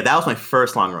 Yeah, that was my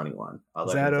first long running one.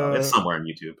 It's somewhere on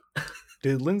YouTube.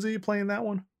 Did Lindsay play in that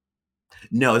one?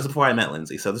 No, this is before I met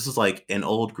Lindsay. So this is like an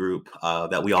old group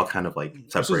that we all kind of like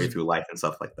separated through life and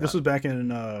stuff like that. This was back in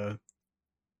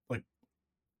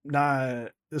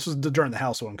this was during the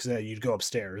house one because you'd go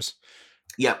upstairs.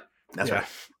 Yep, that's right.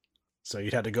 So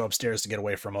you'd have to go upstairs to get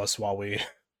away from us while we.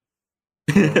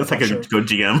 It's like a good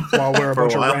GM. While we're a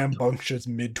bunch of rambunctious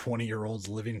mid-20-year-olds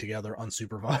living together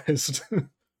unsupervised.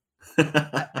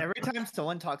 Every time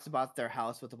someone talks about their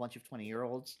house with a bunch of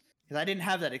 20-year-olds, because I didn't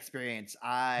have that experience.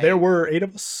 There were 8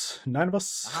 of us, 9 of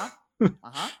us.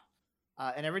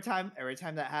 And every time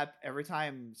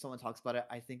someone talks about it,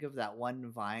 I think of that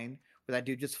one Vine where that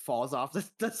dude just falls off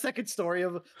the second story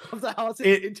of the house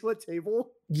into a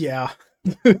table. Yeah.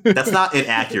 That's not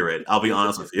inaccurate, I'll be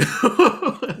honest with you.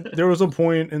 There was a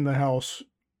point in the house,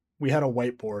 we had a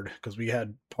whiteboard because we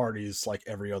had parties like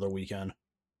every other weekend.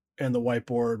 And the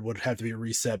whiteboard would have to be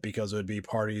reset because it would be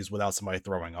parties without somebody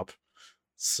throwing up.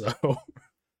 So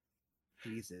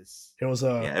Jesus. It was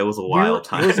a wild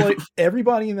time. It was like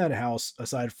everybody in that house,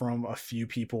 aside from a few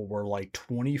people, were like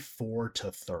 24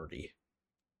 to 30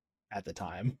 at the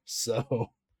time. So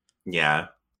yeah.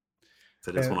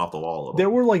 So this went off the wall a little.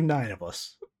 There were like 9 of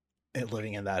us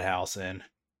living in that house, and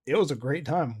it was a great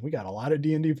time. We got a lot of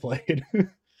D&D played.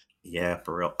 Yeah,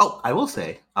 for real. Oh, I will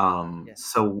say,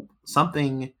 so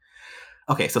something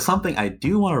I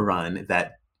do want to run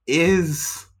that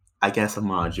is, I guess, a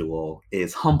module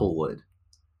is Humblewood.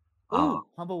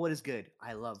 Humblewood is good.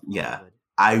 I love Humblewood. Yeah,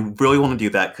 I really want to do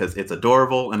that because it's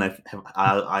adorable, and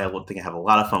I will think I have a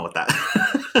lot of fun with that.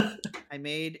 I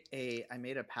made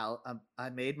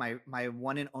my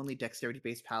one and only dexterity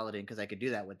based paladin because I could do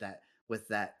that with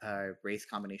that race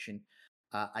combination.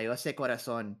 Ayose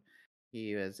Corazon.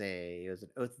 He was an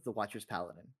Oath of the Watcher's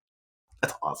paladin.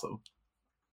 That's awesome.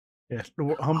 Yeah,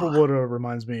 Humblewood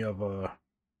reminds me of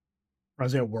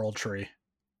World Tree.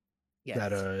 Yes.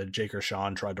 That Jake or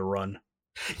Sean tried to run.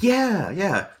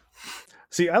 Yeah.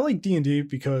 See, I like D&D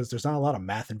because there's not a lot of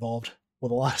math involved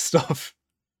with a lot of stuff.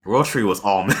 World Tree was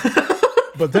all math.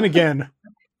 But then again,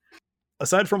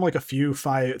 aside from like a few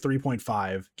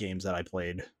 3.5 games that I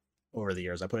played over the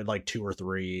years, I played like 2 or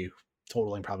 3,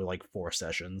 totaling probably like 4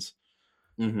 sessions.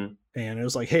 Mm-hmm. And it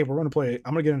was like, hey, I'm going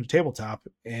to get into tabletop,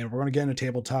 and we're going to get into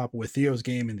tabletop with Theo's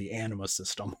game in the Anima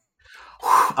system.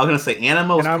 I was going to say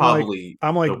Anima was probably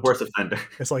the worst offender.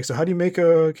 It's like, so how do you make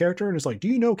a character? And it's like, do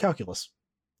you know calculus?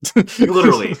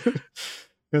 Literally.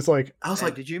 It's like, I was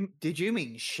like, did you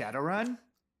mean Shadowrun?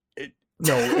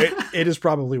 It is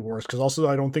probably worse because also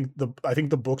I think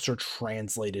the books are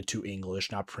translated to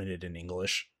English, not printed in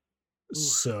English. Ooh.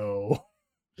 So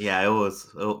yeah, it was.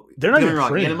 They're not even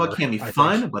wrong. Anima can be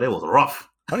fun, but it was rough.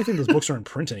 I don't think those books are in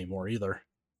print anymore either.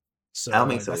 So I don't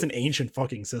think so. That's an ancient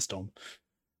fucking system.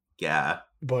 Yeah,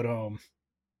 but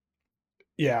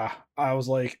yeah, I was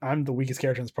like, I'm the weakest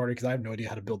character in this party because I have no idea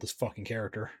how to build this fucking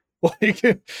character. Like,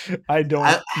 I don't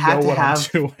know what I'm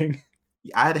doing.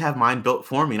 I had to have mine built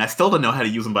for me, and I still don't know how to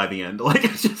use them by the end. Like,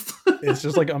 it's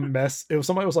just like a mess. It was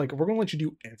somebody was like, "We're going to let you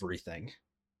do everything,"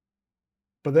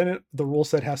 but then the rule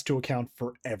set has to account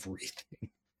for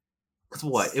everything. Because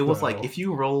what it was like, if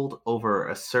you rolled over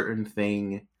a certain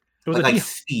thing, it was like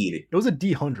speed. It was a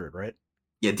D100, right?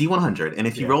 Yeah, D100, and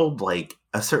if you rolled like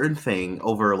a certain thing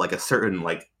over like a certain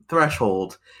like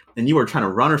threshold, and you were trying to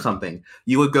run or something,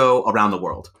 you would go around the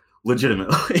world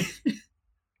legitimately.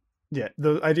 Yeah,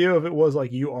 the idea of it was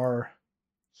like you are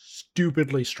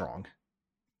stupidly strong.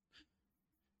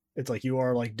 It's like you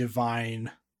are like divine,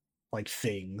 like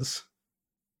things.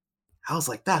 I was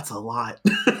like, that's a lot.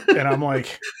 And I'm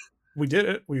like, we did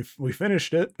it. We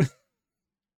finished it.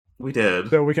 We did.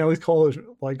 So we can at least call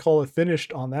it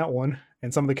finished on that one.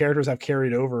 And some of the characters have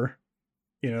carried over,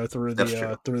 through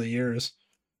the years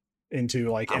into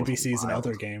like NPCs and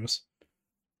other games.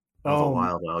 That was a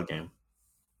wild game.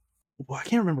 Well, I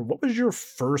can't remember. What was your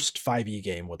first 5e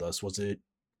game with us? Was it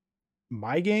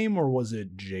my game or was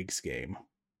it Jake's game?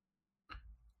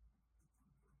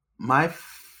 I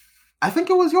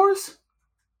think it was yours.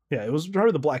 Yeah, it was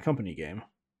probably the Black Company game.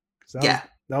 That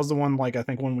was the one. Like, I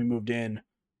think when we moved in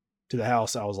to the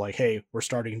house, I was like, "Hey, we're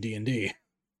starting D&D,"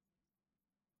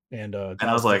 and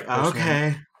I was like,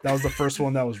 "Okay." That was the first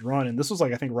one that was run, and this was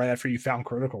like, I think, right after you found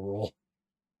Critical Role.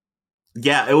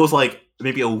 Yeah, it was like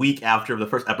maybe a week after the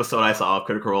first episode I saw of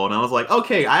Critical Role, and I was like,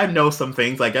 "Okay, I know some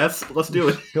things. I guess let's do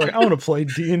it." You're like, "I want to play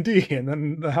D&D," and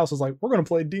then the house was like, "We're going to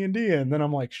play D&D," and then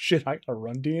I'm like, "Shit, I gotta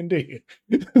run D&D."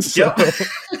 So,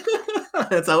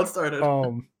 that's how it started.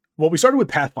 Well, we started with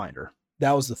Pathfinder.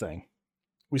 That was the thing.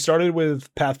 We started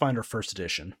with Pathfinder First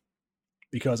Edition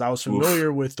because I was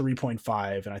familiar with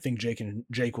 3.5, and I think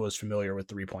Jake was familiar with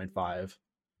 3.5.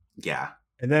 Yeah.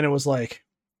 And then it was like,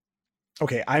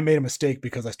 okay, I made a mistake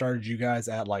because I started you guys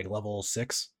at like level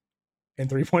 6 in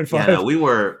 3.5. Yeah,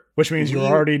 no, which means you're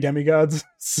already demigods.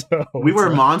 So we were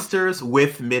monsters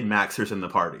with mid-maxers in the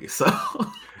party. So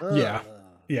yeah,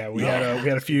 we had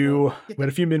a few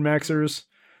min-maxers.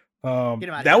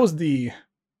 That was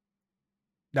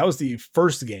the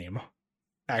first game.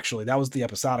 Actually, that was the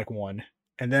episodic one,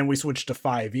 and then we switched to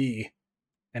 5e,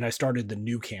 and I started the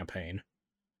new campaign.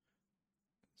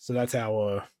 So that's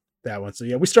how that went. So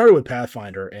yeah, we started with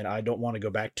Pathfinder, and I don't want to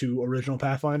go back to original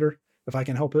Pathfinder if I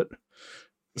can help it.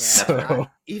 Yeah, so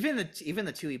even the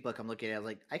 2e book I'm looking at,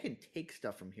 like, I can take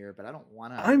stuff from here, but I don't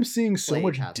want to. I'm seeing so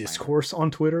much discourse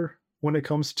on Twitter when it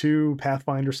comes to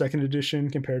Pathfinder 2nd edition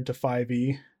compared to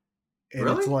 5e. And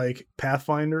It's like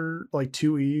Pathfinder, like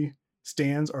 2e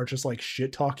stands are just like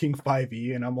shit talking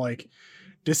 5e, and I'm like,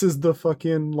 this is the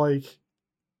fucking like,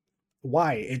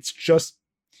 why?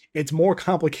 It's more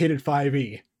complicated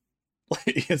 5e.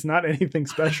 Like, it's not anything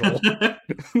special.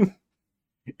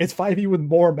 It's 5e with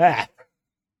more math.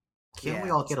 Can't we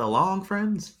all get along,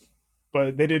 friends?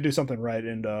 But they did do something right,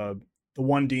 and the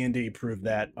one D&D proved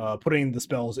that putting the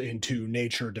spells into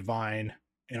nature, divine,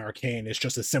 and arcane is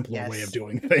just a simpler way of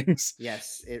doing things.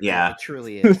 Yes, it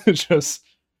truly is. Just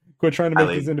quit trying to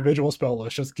make these individual spell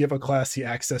lists. Just give a class the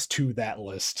access to that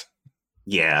list.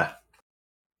 Yeah.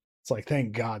 It's like,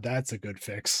 thank God, that's a good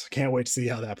fix. Can't wait to see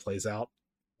how that plays out.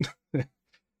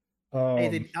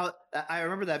 I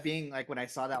remember that being like, when I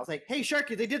saw that, I was like, "Hey,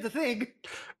 Sharky, they did the thing!"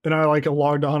 And I like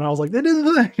logged on. I was like, "They did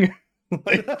the thing!"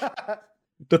 Like,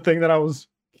 the thing that I was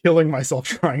killing myself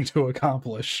trying to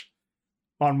accomplish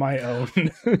on my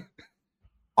own.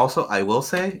 Also, I will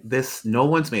say this: no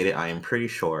one's made it. I am pretty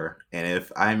sure, and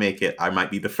if I make it, I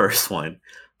might be the first one.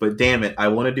 But damn it, I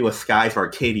want to do a Skies of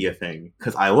Arcadia thing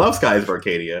because I love Skies of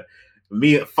Arcadia.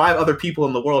 5 other people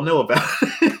in the world know about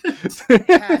it.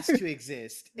 It has to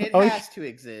exist. It has to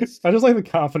exist. I just like the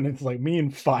confidence, like me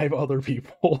and 5 other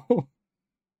people.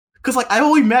 Because like I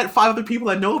only met 5 other people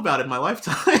that know about it in my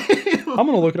lifetime. I'm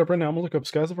gonna look it up right now. I'm gonna look up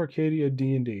Skies of Arcadia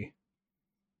D&D.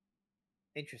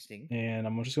 Interesting. And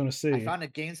I'm just gonna see. I found a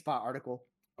GameSpot article.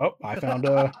 Oh, I found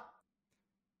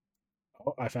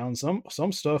I found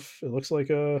some stuff. It looks like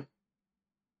it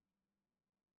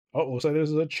looks like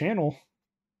there's a channel.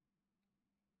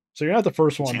 So you're not the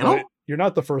first one. You're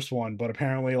not the first one, but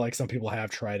apparently, like, some people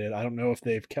have tried it. I don't know if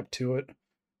they've kept to it.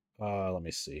 Let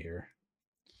me see here.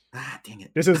 Dang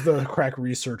it! This is the crack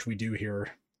research we do here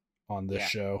on this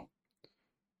show.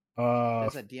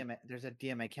 There's a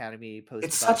DM Academy post.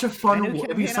 It's such a fun.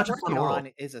 It'd be such a fun world.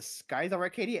 Is a Skies of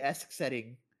Arcadia-esque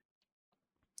setting.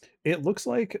 It looks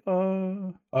like.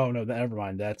 Oh no, never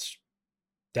mind. That's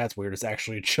weird. It's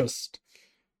actually just.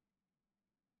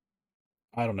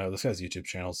 I don't know. This guy's YouTube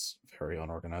channel's very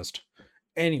unorganized.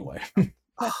 Anyway. But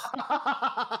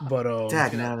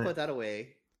put that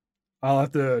away. I'll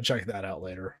have to check that out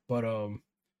later. But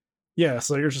yeah,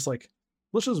 so you're just like,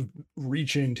 let's just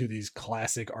reach into these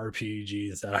classic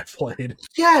RPGs that I've played.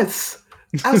 Yes,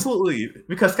 absolutely.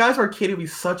 Because Skies of Arcadia would be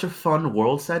such a fun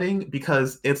world setting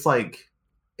because it's like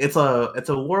it's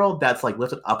a world that's like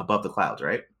lifted up above the clouds,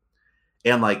 right?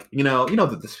 And like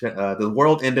the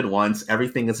world ended once.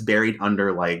 Everything is buried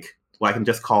under like what I can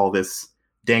just call this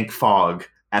dank fog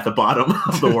at the bottom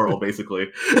of the world,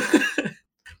 basically.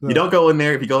 You don't go in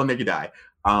there. If you go in there, you die.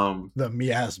 The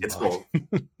miasma. It's full.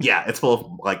 Yeah, it's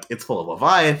full of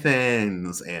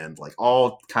leviathans and like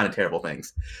all kind of terrible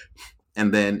things.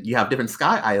 And then you have different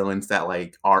sky islands that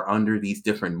like are under these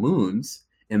different moons,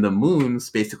 and the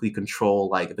moons basically control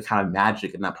like the kind of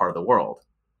magic in that part of the world.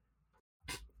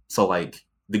 So like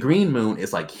the green moon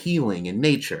is like healing in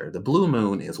nature. The blue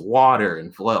moon is water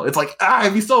and flow. It's like,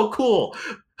 it'd be so cool.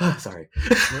 Sorry.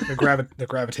 The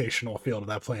gravitational field of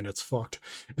that planet's fucked.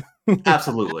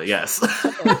 Absolutely, yes.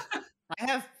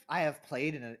 I have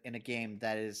played in a game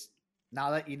that is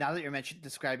now that you're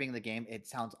describing the game, it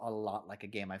sounds a lot like a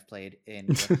game I've played in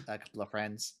with a couple of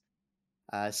friends.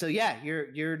 So yeah,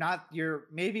 you're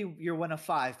maybe one of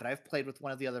 5, but I've played with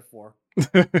one of the other 4.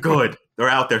 Good, they're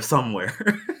out there somewhere.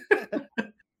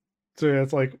 So yeah,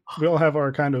 it's like we all have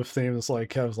our kind of themes.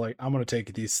 Like Kev's like, I'm gonna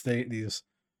take these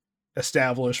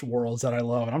established worlds that I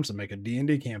love, and I'm just gonna make a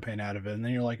D&D campaign out of it. And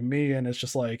then you're like me, and it's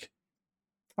just like,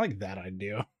 I like that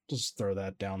idea. Just throw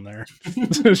that down there.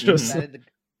 It's just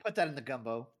put that in the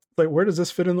gumbo. Like, where does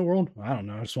this fit in the world? I don't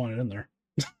know. I just want it in there.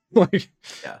 Like,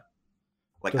 yeah.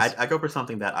 Like I go for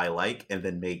something that I like and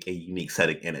then make a unique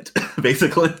setting in it,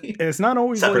 basically. And it's not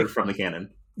always separate from the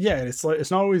canon. Yeah, it's like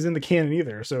it's not always in the canon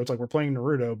either. So it's like we're playing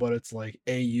Naruto, but it's like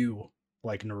AU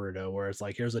like Naruto, where it's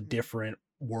like here's a different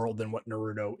world than what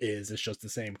Naruto is. It's just the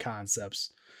same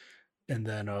concepts. And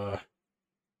then here's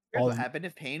what happened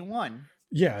if Pain won.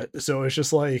 Yeah, so it's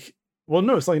just like, well,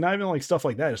 no, it's like not even like stuff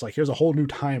like that. It's like here's a whole new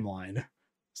timeline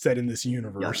set in this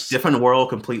universe. Yeah, different world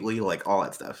completely, like all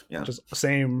that stuff. Yeah. Just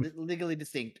same legally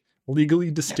distinct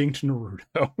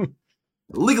Naruto.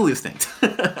 Legally distinct.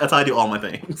 That's how I do all my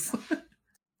things.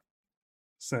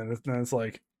 So then it's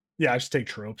like, yeah, I just take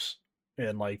tropes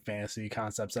and like fantasy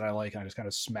concepts that I like, and I just kind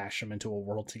of smash them into a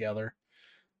world together.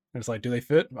 And it's like, do they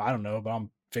fit? I don't know, but I'm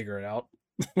figure it out.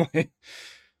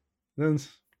 Then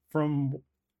from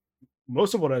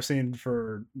most of what I've seen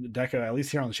for Deca, at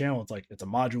least here on the channel, it's like it's a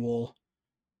module,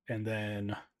 and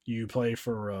then you play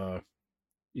for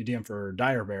you DM for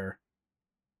Dire Bear,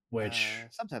 which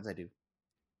sometimes I do.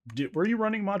 Were you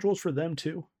running modules for them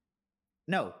too?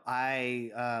 No,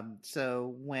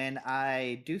 so when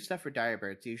I do stuff for Dire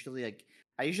Bear, it's usually like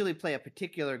I usually play a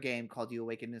particular game called You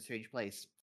Awaken in a Strange Place,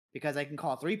 because I can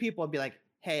call 3 people and be like,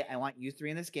 "Hey, I want you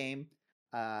 3 in this game."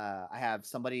 I have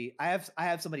somebody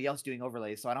else doing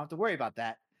overlays, so I don't have to worry about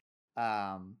that.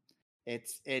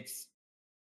 It's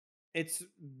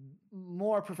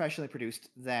more professionally produced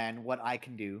than what I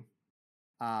can do.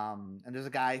 And there's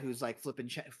a guy who's like flipping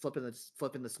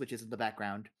the switches in the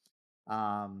background.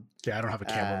 Yeah, I don't have a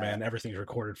cameraman. Everything's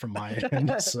recorded from my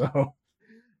end, so.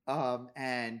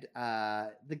 And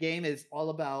the game is all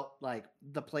about like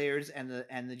the players and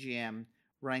the GM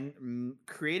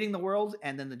creating the world,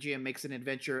 and then the GM makes an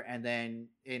adventure, and then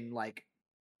in like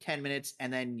 10 minutes,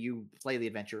 and then you play the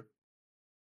adventure.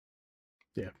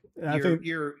 Yeah,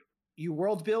 you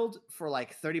world build for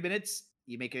like 30 minutes.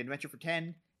 You make an adventure for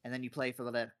 10, and then you play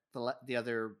for the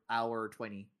other hour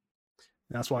 20.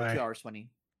 That's why 2 hours 20.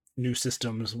 New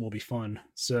systems will be fun.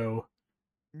 So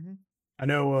I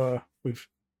know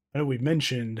we've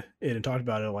mentioned it and talked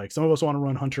about it. Like some of us want to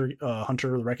run Hunter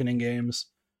the Reckoning games.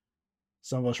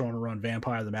 Some of us want to run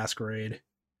Vampire the Masquerade.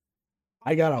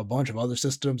 I got a bunch of other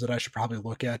systems that I should probably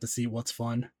look at to see what's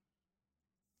fun.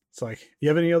 It's like, you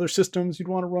have any other systems you'd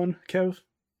want to run, Kev?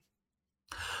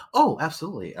 Oh,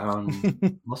 absolutely.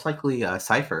 Most likely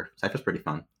Cypher. Cypher's pretty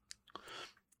fun.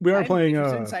 We are playing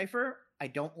in Cypher. I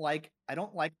don't like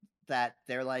that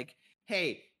they're like,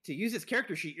 hey, to use this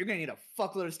character sheet, you're gonna need a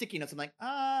fuckload of sticky notes. I'm like,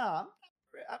 I'm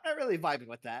not really vibing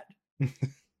with that.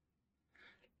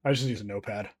 I just use a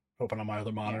notepad, open on my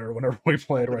other monitor whenever we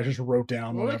played, or I just wrote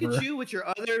down whatever. Look at you with your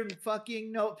other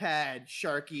fucking notepad,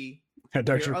 Sharky.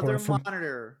 Your other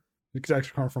monitor. It's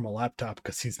actually coming from a laptop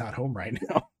because he's not home right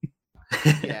now.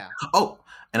 Yeah. Oh,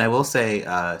 and I will say,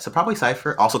 so probably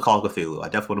Cypher, also Call of Cthulhu. I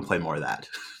definitely want to play more of that.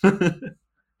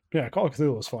 Yeah, Call of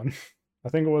Cthulhu was fun. I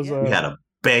think it was... we had a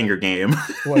banger game.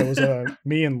 Well, it was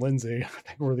me and Lindsay. I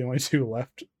think we're the only 2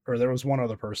 left. Or there was one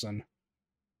other person.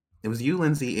 It was you,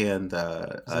 Lindsay, and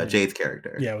Jade's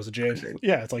character. Yeah, it was a Jade.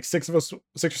 Yeah, it's like 6 or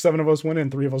 7 of us went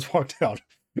in, 3 of us walked out.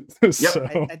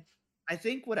 So... I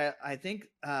think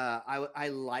I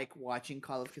like watching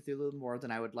Call of Cthulhu more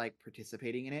than I would like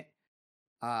participating in it.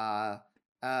 I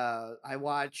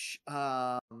watch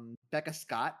Becca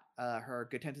Scott, her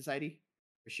Good Time Society,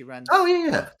 where she runs Call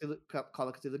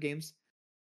of Cthulhu games.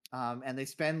 And they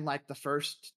spend like the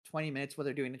first 20 minutes while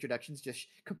they're doing introductions just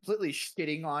completely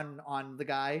shitting on the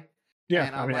guy. Yeah,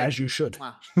 and I mean, like, as you should.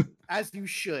 As you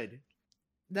should.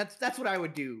 That's what I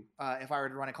would do if I were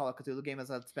to run a Call of Cthulhu game.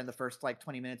 Is I'd spend the first like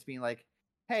 20 minutes being like,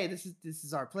 "Hey, this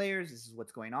is our players. This is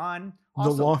what's going on."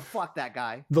 Also, fuck that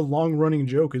guy. The long running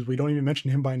joke is we don't even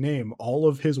mention him by name. All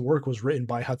of his work was written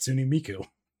by Hatsune Miku.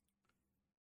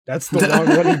 That's the long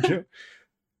running joke.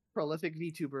 Prolific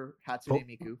VTuber Hatsune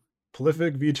Miku.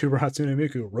 Prolific VTuber Hatsune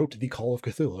Miku wrote the Call of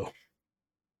Cthulhu.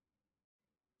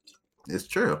 It's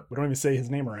true. We don't even say his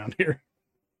name around here.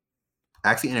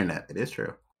 Ask the internet. It is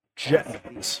true. Jet.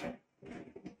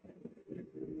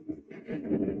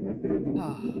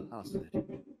 Oh, that was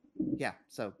good. Yeah,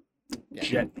 so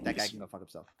that guy can go fuck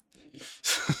himself.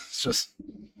 It's just,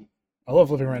 I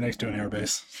love living right next to an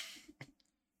airbase.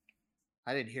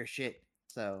 I didn't hear shit,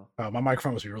 so my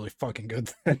microphone must be really fucking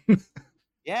good then.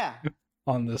 Yeah.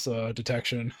 On this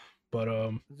detection, but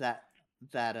that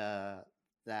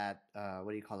what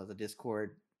do you call it? The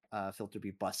Discord filter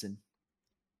be bussin'.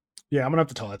 Yeah, I'm gonna have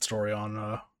to tell that story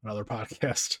on another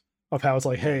podcast of how it's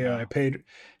like,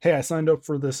 I signed up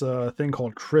for this thing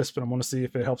called Crisp, and I want to see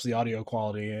if it helps the audio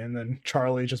quality. And then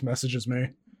Charlie just messages me, you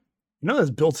know that's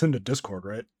built into Discord,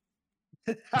 right?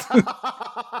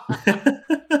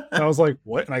 I was like,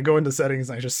 what? And I go into settings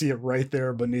and I just see it right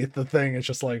there beneath the thing. It's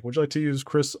just like, would you like to use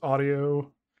Crisp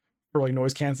audio for like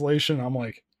noise cancellation? I'm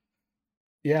like,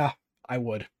 yeah, I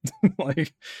would.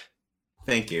 Like,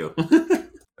 thank you.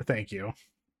 Thank you.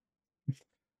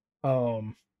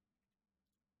 Other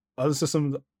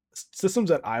systems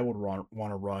that I would want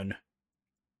to run,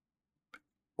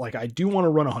 like I do want to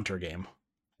run a hunter game.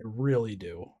 I really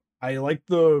do. I like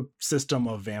the system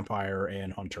of vampire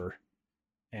and hunter,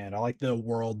 and I like the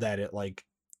world that it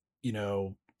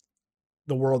the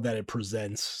world that it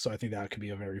presents. So I think that could be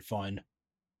a very fun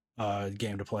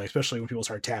game to play, especially when people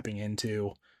start tapping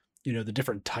into the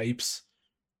different types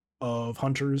of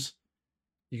hunters.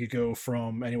 You could go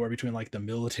from anywhere between like the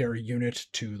military unit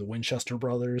to the Winchester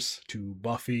brothers to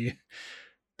Buffy.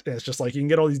 It's just like you can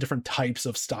get all these different types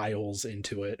of styles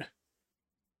into it,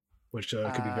 which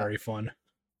could be very fun.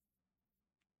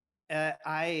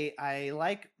 I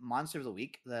like Monster of the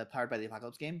Week, the Powered by the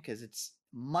Apocalypse game, because it's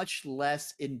much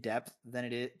less in depth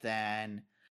than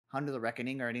Hunter of the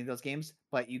Reckoning or any of those games,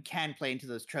 but you can play into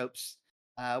those tropes.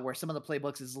 Where some of the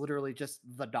playbooks is literally just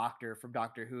the Doctor from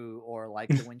Doctor Who, or like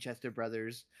the Winchester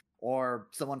brothers, or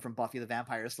someone from Buffy the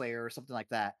Vampire Slayer, or something like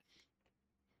that.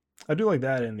 I do like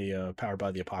that in the Powered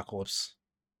by the Apocalypse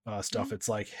stuff. Mm-hmm. It's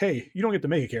like, hey, you don't get to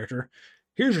make a character.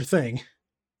 Here's your thing.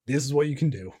 This is what you can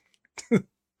do.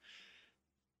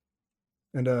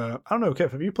 And I don't know,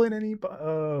 Kev, have you played any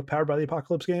Powered by the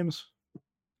Apocalypse games?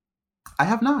 I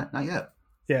have not yet.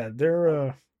 Yeah,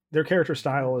 their character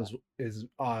style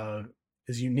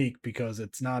is unique because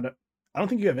it's not. I don't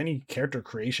think you have any character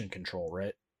creation control,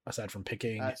 right? Aside from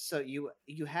picking. So you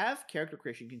have character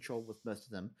creation control with most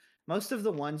of them. Most of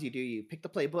the ones you pick the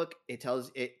playbook. It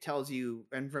tells you,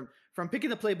 and from picking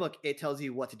the playbook, it tells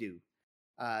you what to do.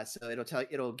 So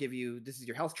it'll give you, this is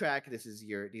your health track.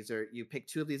 You pick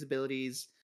 2 of these abilities,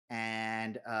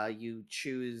 and you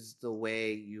choose the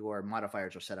way your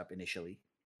modifiers are set up initially.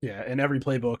 Yeah, and every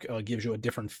playbook gives you a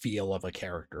different feel of a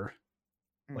character.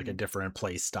 Like a different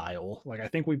play style. Like I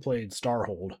think we played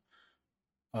Starhold.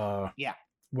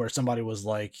 Where somebody was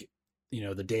like,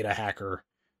 the data hacker.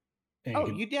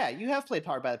 And you have played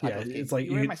Powered by the Apocalypse game. It's like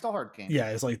you were in my Starhold game.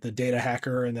 Yeah, it's like the data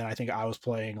hacker, and then I think I was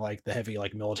playing like the heavy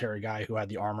like military guy who had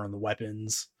the armor and the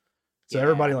weapons. So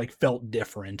everybody like felt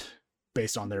different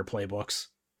based on their playbooks.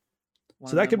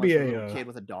 So that could be a kid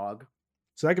with a dog.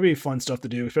 So that could be fun stuff to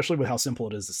do, especially with how simple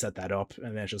it is to set that up,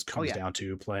 and then it just comes down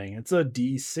to playing. It's a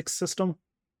D6 system.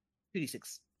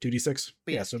 2d6. 2d6.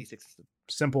 Yeah, so D6 system.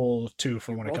 Simple too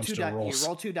for when it comes to rolls. You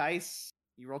roll 2 dice.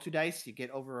 You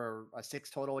get over a 6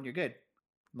 total, and you're good.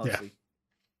 Mostly.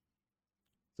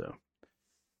 Yeah. So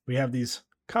we have these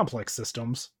complex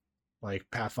systems like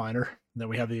Pathfinder, and then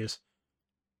we have these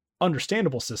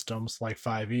understandable systems like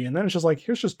 5e, and then it's just like,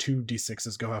 here's just 2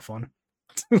 d6s, go have fun.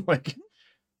 Like,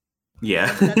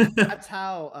 yeah. that's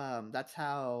how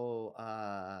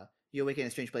You Awaken in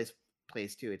a Strange Place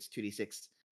plays too. It's 2d6.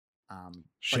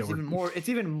 But it's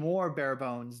even more bare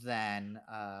bones than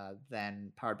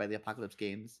Powered by the Apocalypse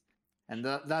games, and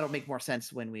that'll make more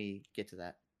sense when we get to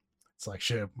that. It's like,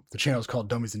 shit, the channel's called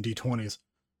Dummies and D20s.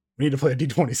 We need to play a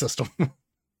D20 system. No,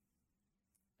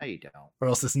 you don't. Or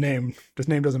else this name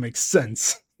doesn't make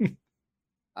sense. You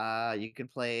can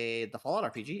play the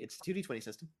Fallout RPG. It's a 2d20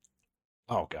 system.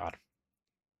 Oh god.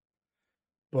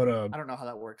 But I don't know how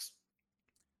that works.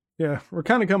 Yeah, we're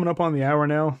kind of coming up on the hour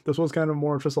now. This was kind of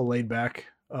more just a laid back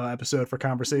episode for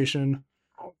conversation.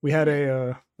 We had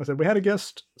a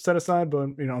guest set aside, but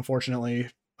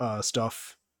unfortunately,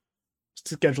 scheduling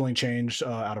changed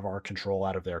out of our control,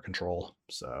 out of their control.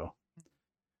 So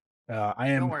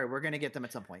Don't worry, we're gonna get them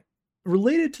at some point.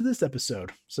 Related to this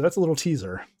episode, so that's a little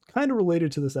teaser. Kind of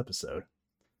related to this episode.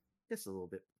 Just a little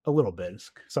bit. A little bit.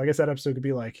 So I guess that episode could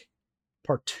be like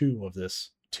part 2 of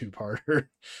this 2-parter.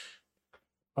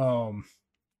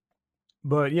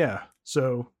 But yeah,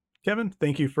 so Kevin,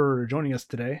 thank you for joining us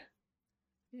today.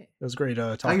 Yeah. It was great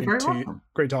talking to you.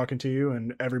 Great talking to you,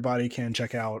 and everybody can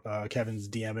check out Kevin's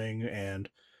DMing and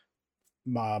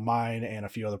mine and a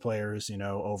few other players,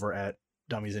 over at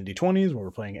Dummies in D20s, where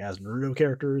we're playing as Naruto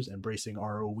characters, embracing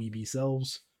our weeby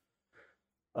selves.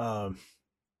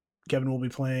 Kevin will be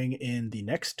playing in the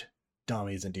next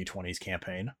Dummies in D20s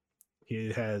campaign.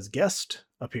 He has guest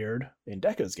appeared in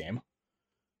Deca's game.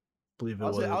 I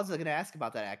was going to ask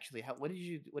about that actually. What did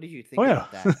you think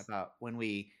about that? About when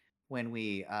we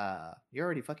you're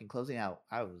already fucking closing out.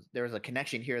 There was a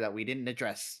connection here that we didn't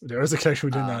address. There was a connection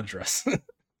we did not address.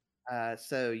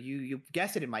 So you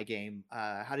guessed it in my game.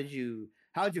 How did you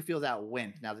feel that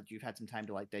went now that you've had some time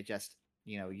to like digest,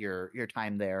 your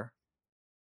time there?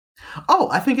 Oh,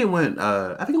 I think it went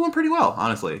pretty well,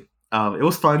 honestly. It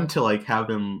was fun to like have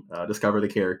him discover the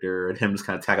character and him just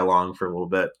kind of tag along for a little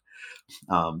bit.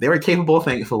 They were capable,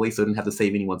 thankfully, so didn't have to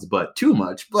save anyone's butt too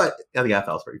much. But yeah, that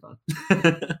was pretty fun.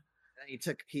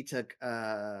 He took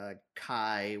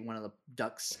Kai, one of the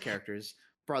Ducks characters'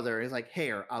 brother. He's like,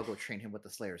 "Hey, I'll go train him with the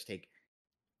Slayer's take."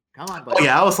 Come on, buddy. Oh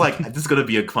yeah, I was like, "This is gonna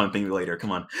be a fun thing later."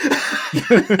 Come on.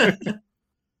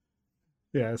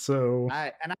 Yeah. So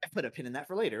I put a pin in that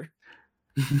for later.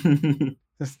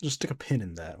 Just stick a pin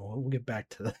in that. We'll get back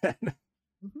to that.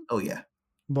 Oh yeah.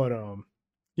 But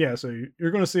yeah. So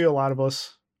you're going to see a lot of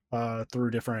us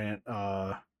through different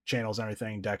channels and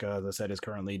everything. Deca, as I said, is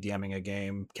currently DMing a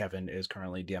game. Kevin is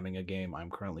currently DMing a game.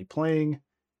 I'm currently playing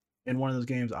in one of those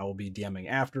games. I will be DMing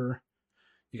after.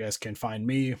 You guys can find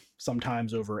me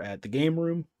sometimes over at the game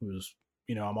room, who's,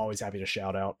 I'm always happy to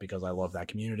shout out because I love that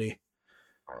community.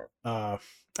 Oh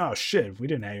shit, we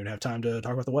didn't even have time to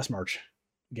talk about the West March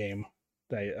game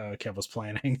that Kev was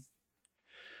planning.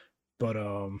 But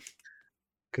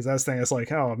because that's the thing, it's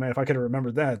like, oh man, if I could have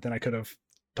remembered that, then I could have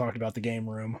talked about the game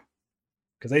room,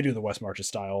 because they do the West Marches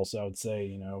style. So I would say,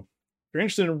 if you're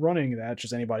interested in running that,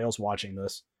 just anybody else watching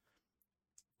this,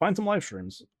 find some live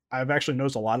streams. I've actually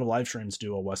noticed a lot of live streams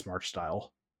do a West March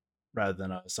style rather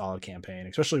than a solid campaign,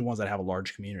 especially ones that have a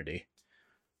large community.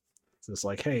 So it's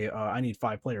like, hey, I need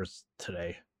 5 players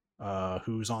today.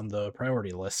 Who's on the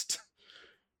priority list?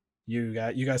 You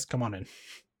guys come on in.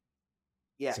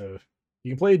 Yeah. So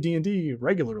you can play D&D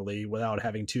regularly without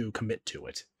having to commit to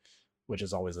it, which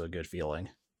is always a good feeling.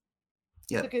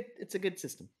 Yeah, it's a good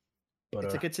system. But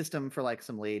it's a good system for like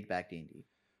some laid back D&D.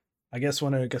 I guess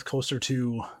when it gets closer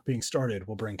to being started,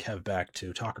 we'll bring Kev back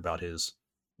to talk about his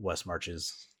West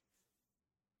Marches.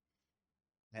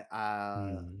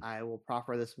 I will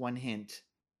proffer this one hint.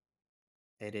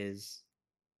 It is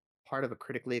part of a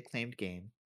critically acclaimed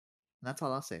game. And that's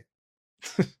all I'll say.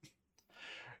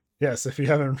 Yes, if you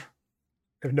haven't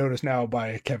noticed now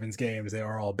by Kevin's games, they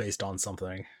are all based on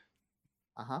something.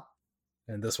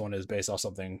 And this one is based off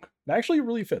something that actually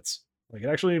really fits. Like, it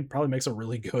actually probably makes a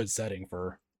really good setting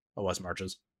for a West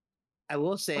Marches. I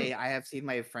will say I have seen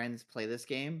my friends play this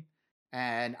game,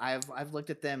 and I've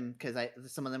looked at them because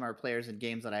some of them are players in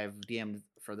games that I've DM'd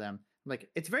for them. I'm like,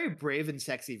 it's very brave and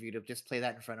sexy of you to just play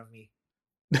that in front of me.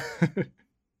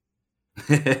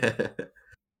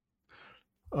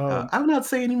 I will not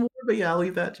say anymore, but yeah, I'll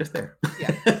leave that just there.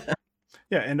 Yeah.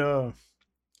 Yeah, and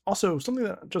also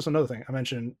just another thing I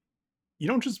mentioned, you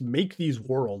don't just make these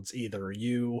worlds either.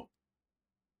 You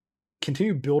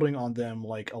continue building on them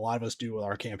like a lot of us do with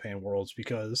our campaign worlds,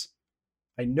 because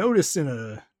I noticed in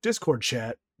a Discord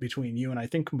chat between you and I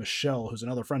think Michelle, who's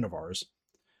another friend of ours,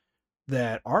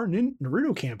 that our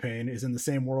Naruto campaign is in the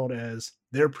same world as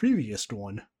their previous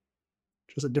one,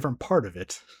 just a different part of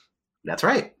it. That's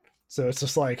right. So it's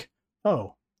just like,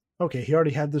 oh, okay, he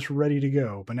already had this ready to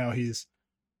go, but now he's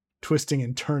twisting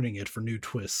and turning it for new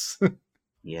twists.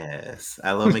 Yes,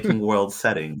 I love making world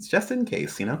settings, just in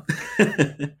case,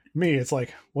 Me, it's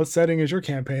like, what setting is your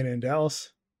campaign in,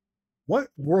 Dallas? What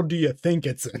world do you think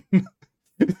it's in?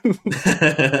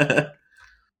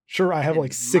 Sure, I have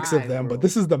like 6 of them, but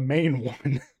this is the main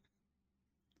one.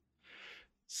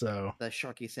 So the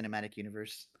Sharky Cinematic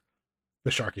Universe.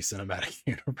 The Sharky Cinematic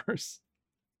Universe.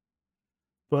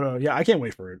 But yeah, I can't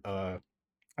wait for it. I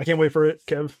can't wait for it,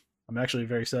 Kev. I'm actually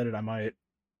very excited. I might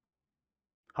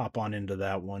hop on into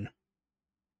that one.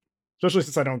 Especially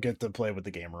since I don't get to play with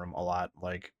the game room a lot.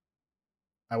 Like,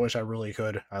 I wish I really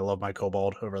could. I love my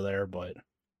Kobold over there, but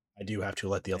I do have to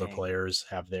let the other players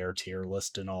have their tier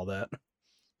list and all that.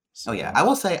 So, oh yeah, I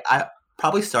will say,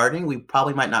 we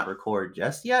probably might not record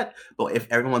just yet, but if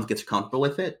everyone gets comfortable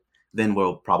with it, then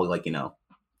we'll probably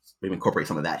maybe incorporate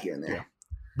some of that here and there. Yeah.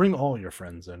 Bring all your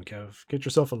friends in, Kev. Get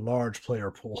yourself a large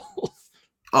player pool.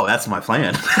 Oh, that's my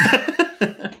plan.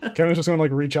 Kevin's just gonna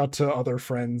like reach out to other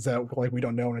friends that like we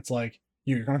don't know, and it's like,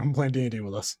 you're gonna come play D&D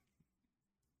with us.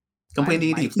 Come play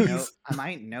D&D, please. I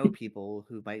might know people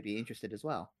who might be interested as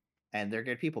well, and they're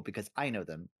good people because I know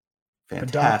them.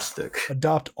 Fantastic.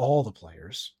 Adopt all the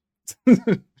players.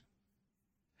 But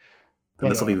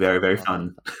this will be very, very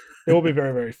fun. It will be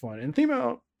very, very fun. And the thing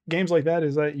about games like that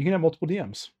is that you can have multiple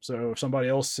DMs. So if somebody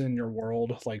else in your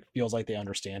world like feels like they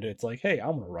understand it, it's like, hey,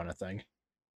 I'm gonna run a thing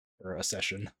or a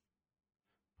session.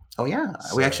 Oh yeah,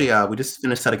 so, we actually we just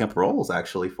finished setting up roles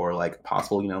actually for like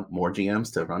possible more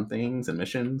GMs to run things and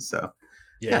missions. So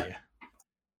yeah.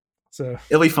 So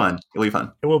it'll be fun. It'll be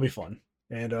fun. It will be fun,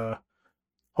 and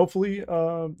hopefully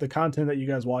the content that you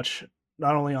guys watch,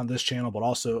 not only on this channel, but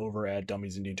also over at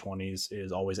Dummies and D20s,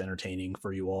 is always entertaining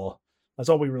for you all. That's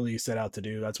all we really set out to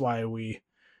do. That's why we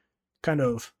kind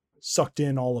of sucked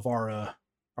in all of our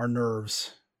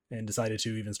nerves and decided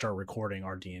to even start recording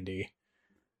our D&D.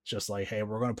 It's just like, hey,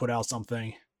 we're going to put out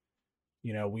something.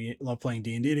 We love playing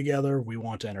D&D together. We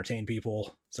want to entertain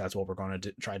people. So that's what we're going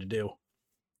to try to do.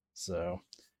 So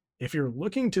if you're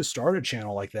looking to start a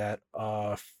channel like that,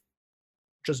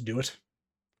 just do it.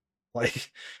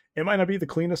 Like, it might not be the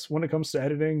cleanest when it comes to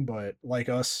editing, but like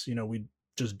us, we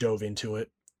just dove into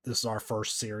it. This is our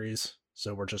first series,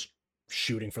 so we're just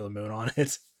shooting for the moon on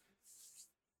it.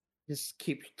 Just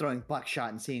keep throwing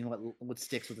buckshot and seeing what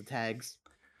sticks with the tags.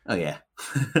 Oh yeah.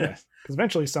 Yeah, because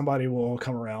eventually somebody will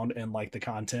come around and like the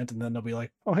content, and then they'll be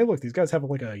like, oh hey, look, these guys have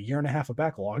like a year and a half of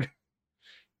backlog.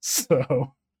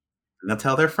 So and they'll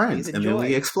tell their friends, and then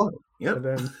we explode. Yep. And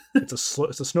then it's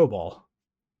a snowball.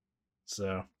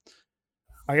 So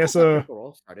I guess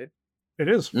started. It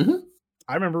is. Mm-hmm.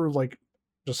 I remember like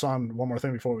just on one more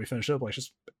thing before we finish up, like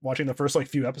just watching the first like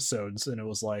few episodes, and it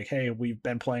was like, hey, we've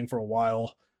been playing for a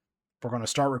while. We're going to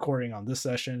start recording on this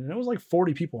session, and it was like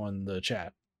 40 people in the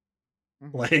chat.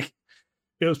 Mm-hmm. Like,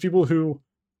 it was people who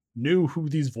knew who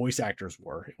these voice actors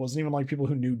were. It wasn't even like people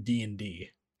who knew D&D.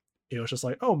 It was just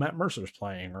like, oh, Matt Mercer's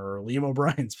playing, or Liam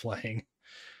O'Brien's playing.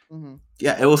 Mm-hmm.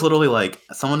 Yeah, it was literally like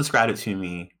someone described it to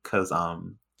me because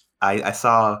I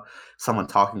saw someone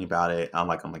talking about it on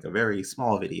like a very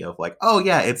small video of like, oh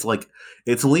yeah, it's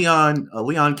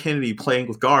Leon Kennedy playing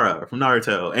with Gaara from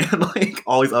Naruto and like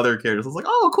all these other characters. I was like,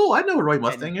 oh cool, I know what Roy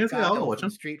Mustang is. Yeah, I'll watch him.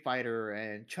 Street Fighter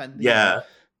and Chun-Li. Yeah.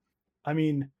 I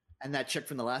mean, and that chick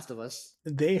from The Last of Us.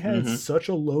 They had such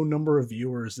a low number of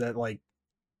viewers that like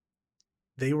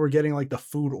they were getting like the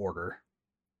food order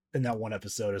in that one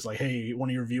episode. It's like, hey, one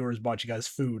of your viewers bought you guys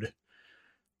food.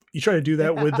 You try to do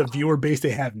that with the viewer base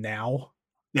they have now.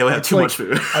 Yeah, we have too much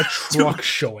food. A truck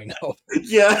showing up.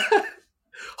 Yeah.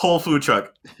 Whole food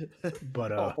truck.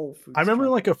 But I remember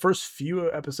like the first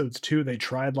few episodes too, they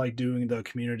tried like doing the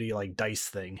community like dice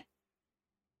thing.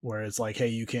 Where it's like, hey,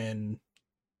 you can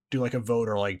do like a vote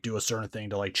or like do a certain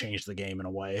thing to like change the game in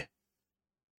a way.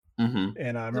 Mm-hmm.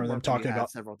 And I remember them talking about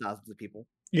several thousands of people.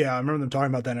 Yeah, I remember them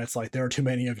talking about that, and it's like, there are too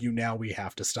many of you now, we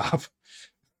have to stop.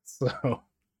 So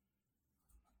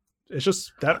it's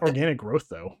just that organic growth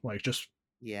though. Like just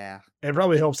yeah. It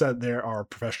probably helps that there are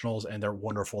professionals and they're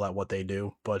wonderful at what they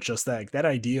do. But just that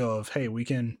idea of, hey, we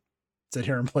can sit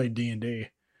here and play D&D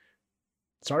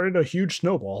started a huge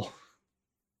snowball.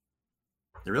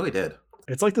 It really did.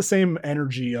 It's like the same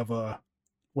energy of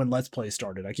when Let's Play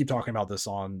started. I keep talking about this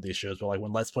on these shows, but like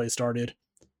when Let's Play started,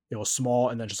 it was small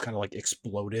and then just kind of like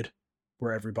exploded,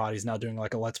 where everybody's now doing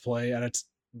like a Let's Play, and it's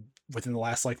within the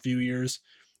last like few years.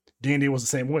 D&D was the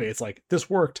same way. It's like, this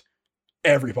worked,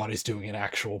 everybody's doing an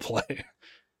actual play.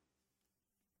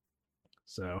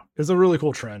 So it's a really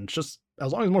cool trend. Just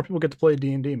as long as more people get to play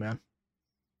D&D, man,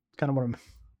 it's kind of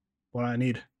what I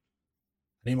need.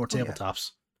 I need more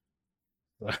tabletops.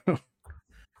 So.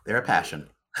 They're a passion.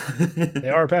 They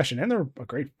are a passion, and they're a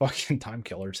great fucking time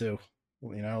killer too.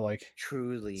 Like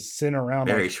truly sitting around.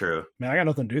 Very like, true. Man, I got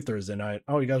nothing to do Thursday night.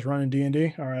 Oh, you guys running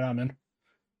D&D? All right, I'm in.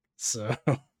 So,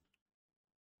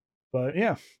 but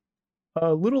yeah,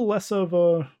 a little less of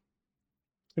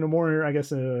more, I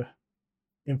guess,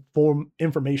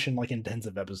 information like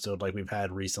intensive episode like we've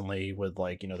had recently with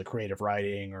like the creative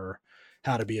writing or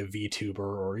how to be a VTuber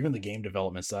or even the game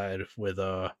development side with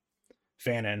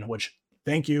Fanon, which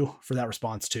thank you for that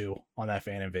response too on that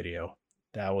Fanon video.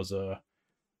 That was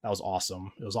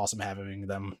awesome. It was awesome having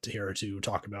them to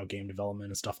talk about game development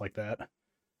and stuff like that.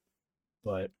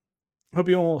 But I hope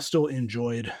you all still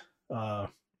enjoyed.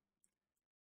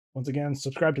 Once again,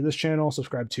 subscribe to this channel,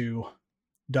 subscribe to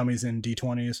Dummies and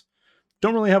D20s.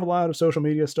 Don't really have a lot of social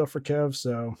media stuff for Kev,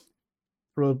 so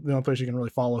really the only place you can really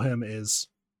follow him is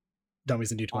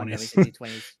Dummies and D20s. Dummies and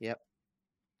D20s, yep.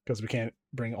 Because we can't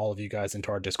bring all of you guys into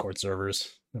our Discord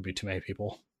servers. There'll be too many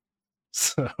people.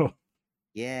 So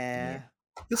Yeah.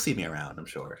 You'll see me around, I'm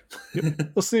sure.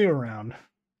 Yep, we'll see you around.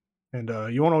 And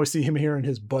you won't always see him here in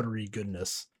his buttery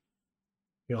goodness.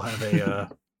 He'll have a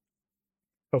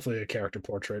hopefully a character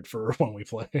portrait for when we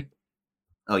play.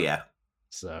 Oh yeah.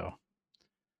 So,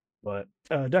 but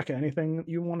Decca, anything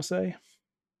you want to say?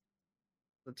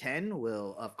 The 10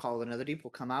 will of Call of Another Deep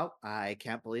will come out. I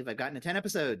can't believe I've gotten to 10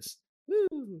 episodes.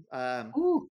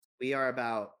 Woo! We are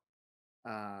about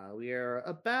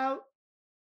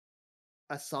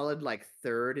a solid like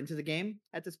third into the game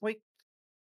at this point.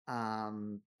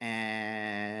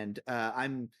 And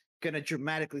I'm gonna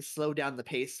dramatically slow down the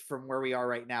pace from where we are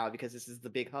right now because this is the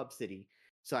big hub city.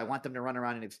 So I want them to run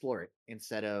around and explore it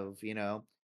instead of,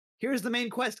 here's the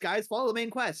main quest, guys, follow the main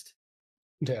quest.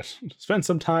 Yes, spend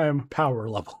some time power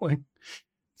leveling.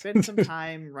 Spend some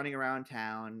time running around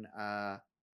town.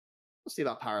 We'll see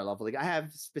about power leveling. I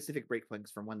have specific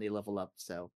breakpoints from when they level up,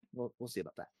 so we'll see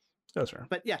about that. That's right.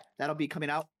 But yeah, that'll be coming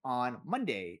out on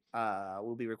Monday.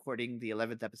 We'll be recording the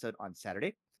 11th episode on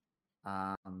Saturday.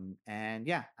 And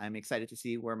yeah, I'm excited to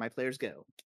see where my players go.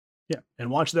 Yeah,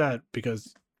 and watch that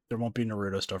because there won't be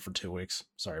Naruto stuff for 2 weeks.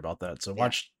 Sorry about that. So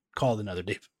watch Call of Another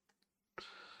Deep.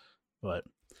 But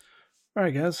all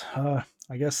right, guys.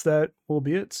 I guess that will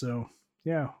be it. So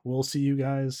yeah, we'll see you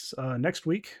guys next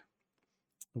week.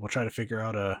 We'll try to figure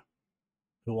out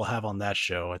who we'll have on that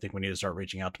show. I think we need to start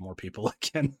reaching out to more people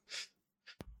again.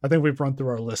 I think we've run through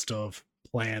our list of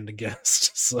planned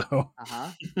guests, so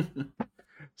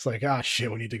it's like, shit,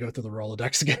 we need to go through the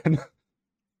Rolodex again.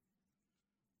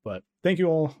 But thank you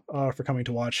all for coming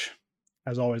to watch.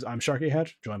 As always, I'm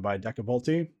Sharkyhead, joined by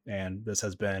Decavolti, and this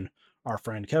has been our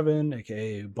friend Kevin,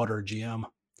 aka Butter GM,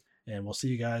 and we'll see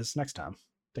you guys next time.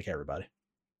 Take care, everybody.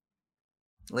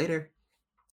 Later.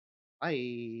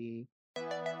 Bye.